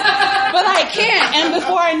pop-ups, but I can't. And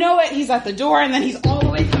before I know it, he's at the door, and then he's all the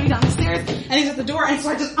way coming down the stairs, and he's at the door, and so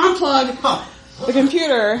I just unplug the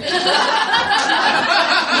computer, and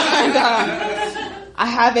I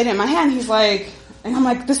have it in my hand. He's like, and I'm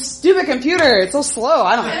like, this stupid computer, it's so slow.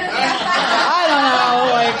 I don't know,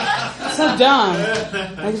 like, it's so dumb.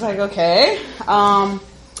 And he's like, okay.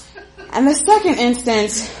 And the second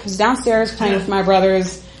instance, I was downstairs playing with my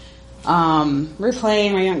brothers. We're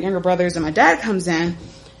playing, my younger brothers, and my dad comes in,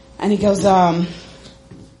 and he goes,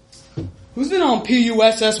 who's been on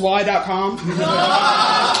PUSSY.com?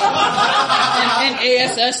 and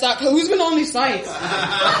ASS.com? Who's been on these sites?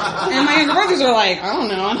 And my younger brothers are like, I don't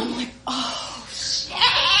know. And I'm like, oh, shit.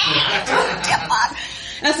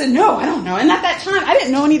 And I said, no, I don't know. And at that time, I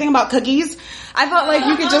didn't know anything about cookies. I thought like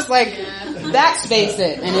you could just like backspace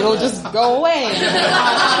it and it'll just go away.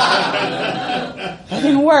 It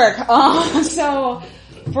didn't work. So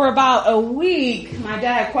for about a week, my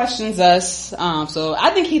dad questions us. So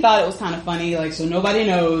I think he thought it was kind of funny. Like, so nobody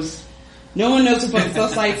knows. No one knows who puts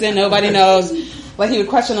those sites in. Nobody knows. Like, he would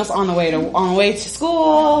question us on the way to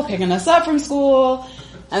school, picking us up from school.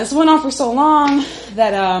 And this went on for so long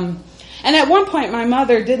that, and at one point my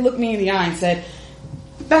mother did look me in the eye and said,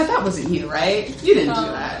 Beth, that wasn't you, right? You didn't do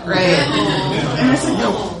that, right? And I said,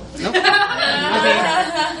 no.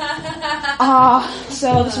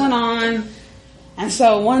 So this went on. And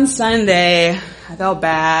so one Sunday, I felt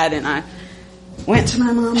bad, and I went to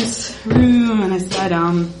my mom's room, and I said,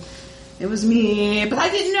 it was me. But I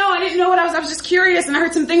didn't know what I was just curious, and I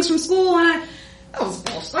heard some things from school, and that was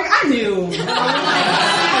bullshit. Like, I knew what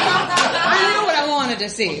I wanted to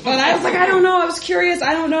see. But I was like, I don't know, I was curious,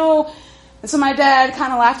 I don't know. And so my dad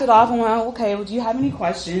kind of laughed it off and went, okay, well, do you have any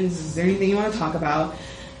questions? Is there anything you want to talk about?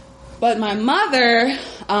 But my mother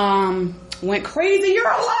went crazy. You're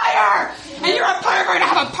a liar! And you're a pervert! I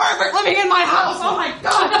have a pervert living in my house! Oh my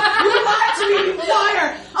God! You lied to me, you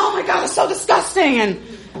liar! Oh my God, it's so disgusting! And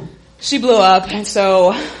she blew up, and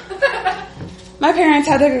so my parents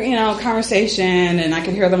had a conversation, and I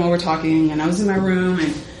could hear them over talking, and I was in my room,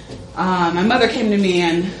 and my mother came to me,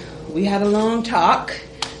 and we had a long talk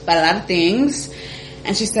about a lot of things,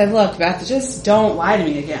 and she said, look, Beth, just don't lie to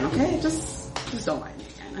me again, okay? Just don't lie to me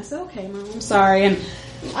again. I said, okay, Mom, I'm sorry. And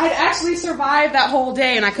I'd actually survived that whole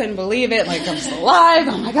day, and I couldn't believe it. Like, I'm still alive.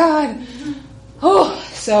 Oh my God. Oh,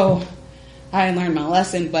 so I had learned my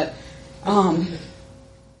lesson, but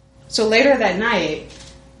so later that night,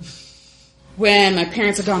 when my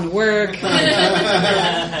parents had gone to work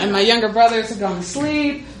and my younger brothers had gone to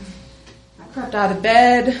sleep, I crept out of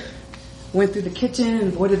bed, went through the kitchen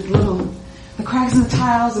and avoided the cracks in the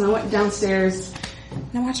tiles, and I went downstairs and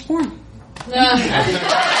I watched porn.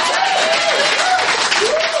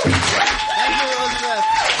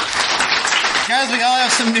 Guys, we all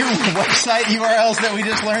have some new website URLs that we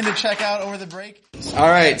just learned to check out over the break.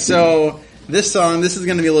 Alright, so this song, this is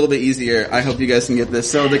going to be a little bit easier. I hope you guys can get this.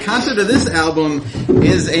 So the concept of this album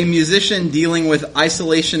is a musician dealing with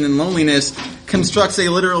isolation and loneliness constructs a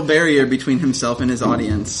literal barrier between himself and his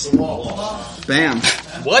audience. Bam.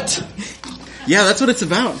 What? Yeah, that's what it's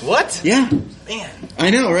about. What? Yeah. Man. I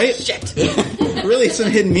know, right? Shit. Really some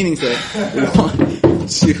hidden meanings there. 1,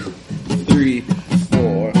 2, 3,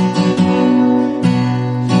 4.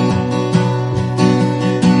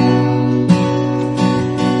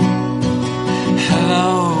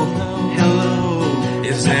 Hello.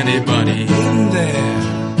 Is anybody in there?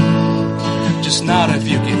 Just not if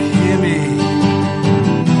you can hear me.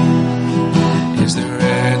 Is there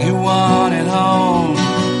anyone at home?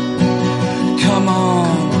 Come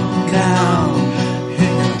on now.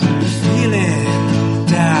 Feel it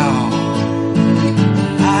down.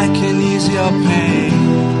 I can ease your pain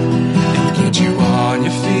and get you on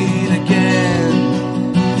your feet again.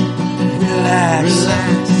 Relax.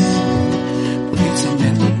 Need some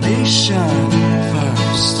information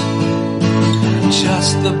first.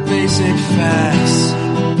 Just the basic facts.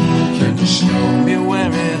 Can you show me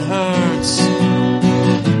where it hurts?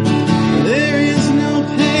 There is no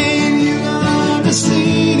pain you are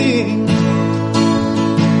receding.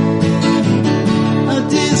 A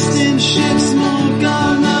distant ship smoke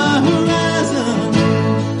on the horizon.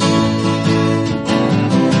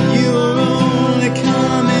 You are only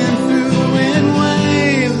coming through in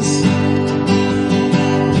waves.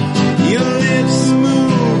 Your lips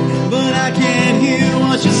move, but I can't hear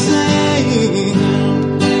what you're saying.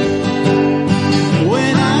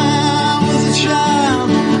 When I was a child,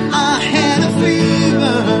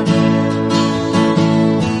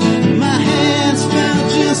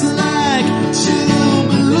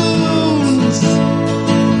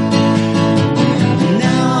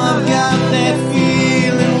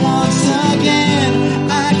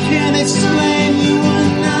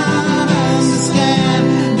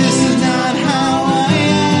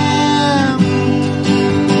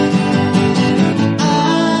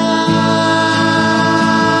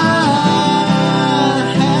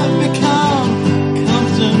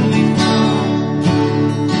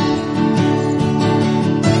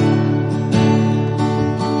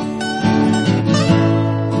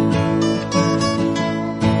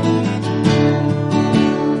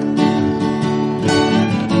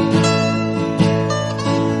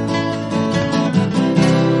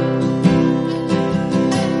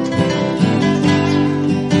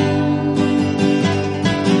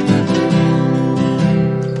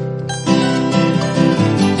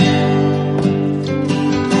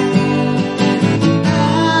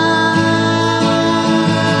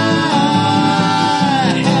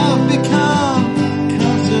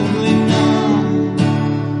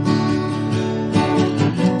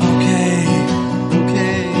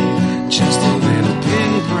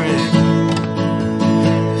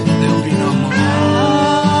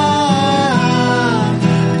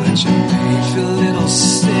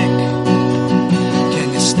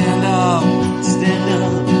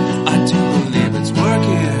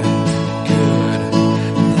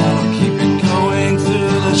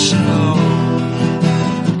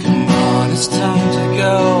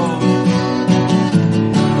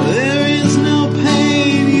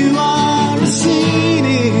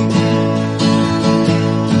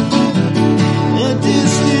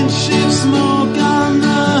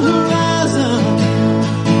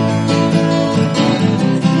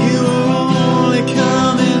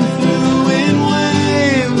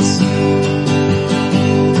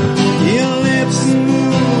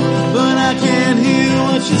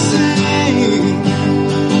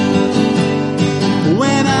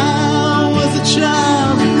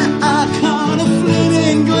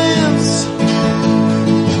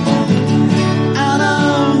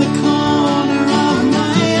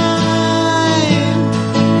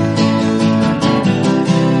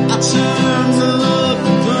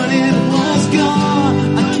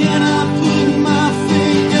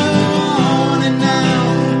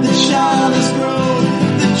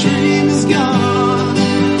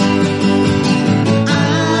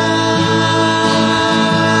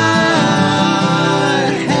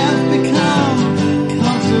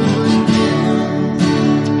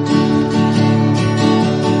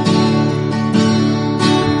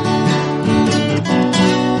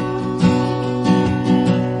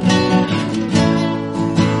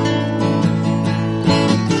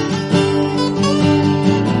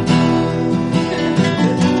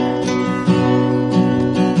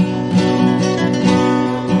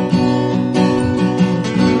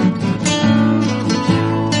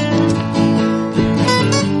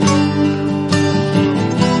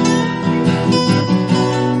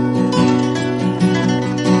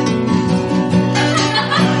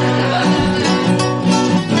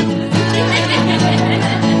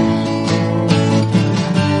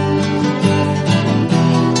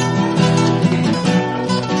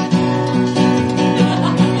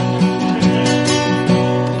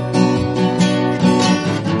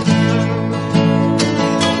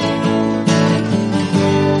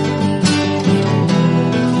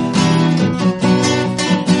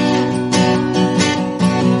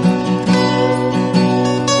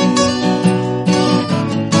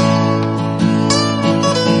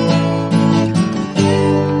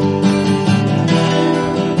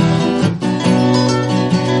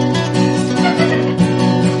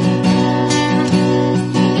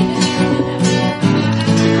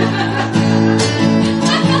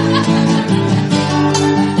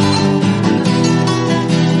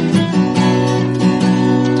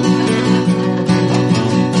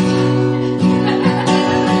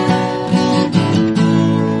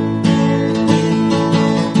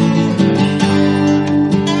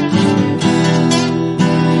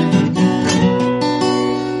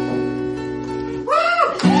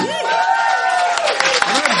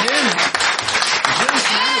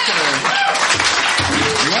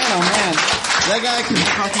 That guy can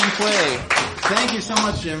fucking play. Thank you so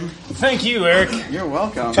much, Jim. Thank you, Eric. You're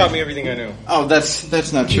welcome. Taught me everything I knew. Oh,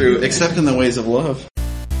 that's not true, except in the ways of love.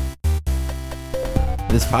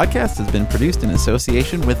 This podcast has been produced in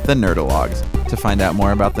association with the Nerdologues. To find out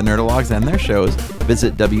more about the Nerdologues and their shows,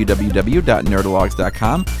 visit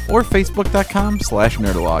www.nerdologues.com or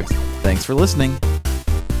facebook.com/nerdologues. Thanks for listening.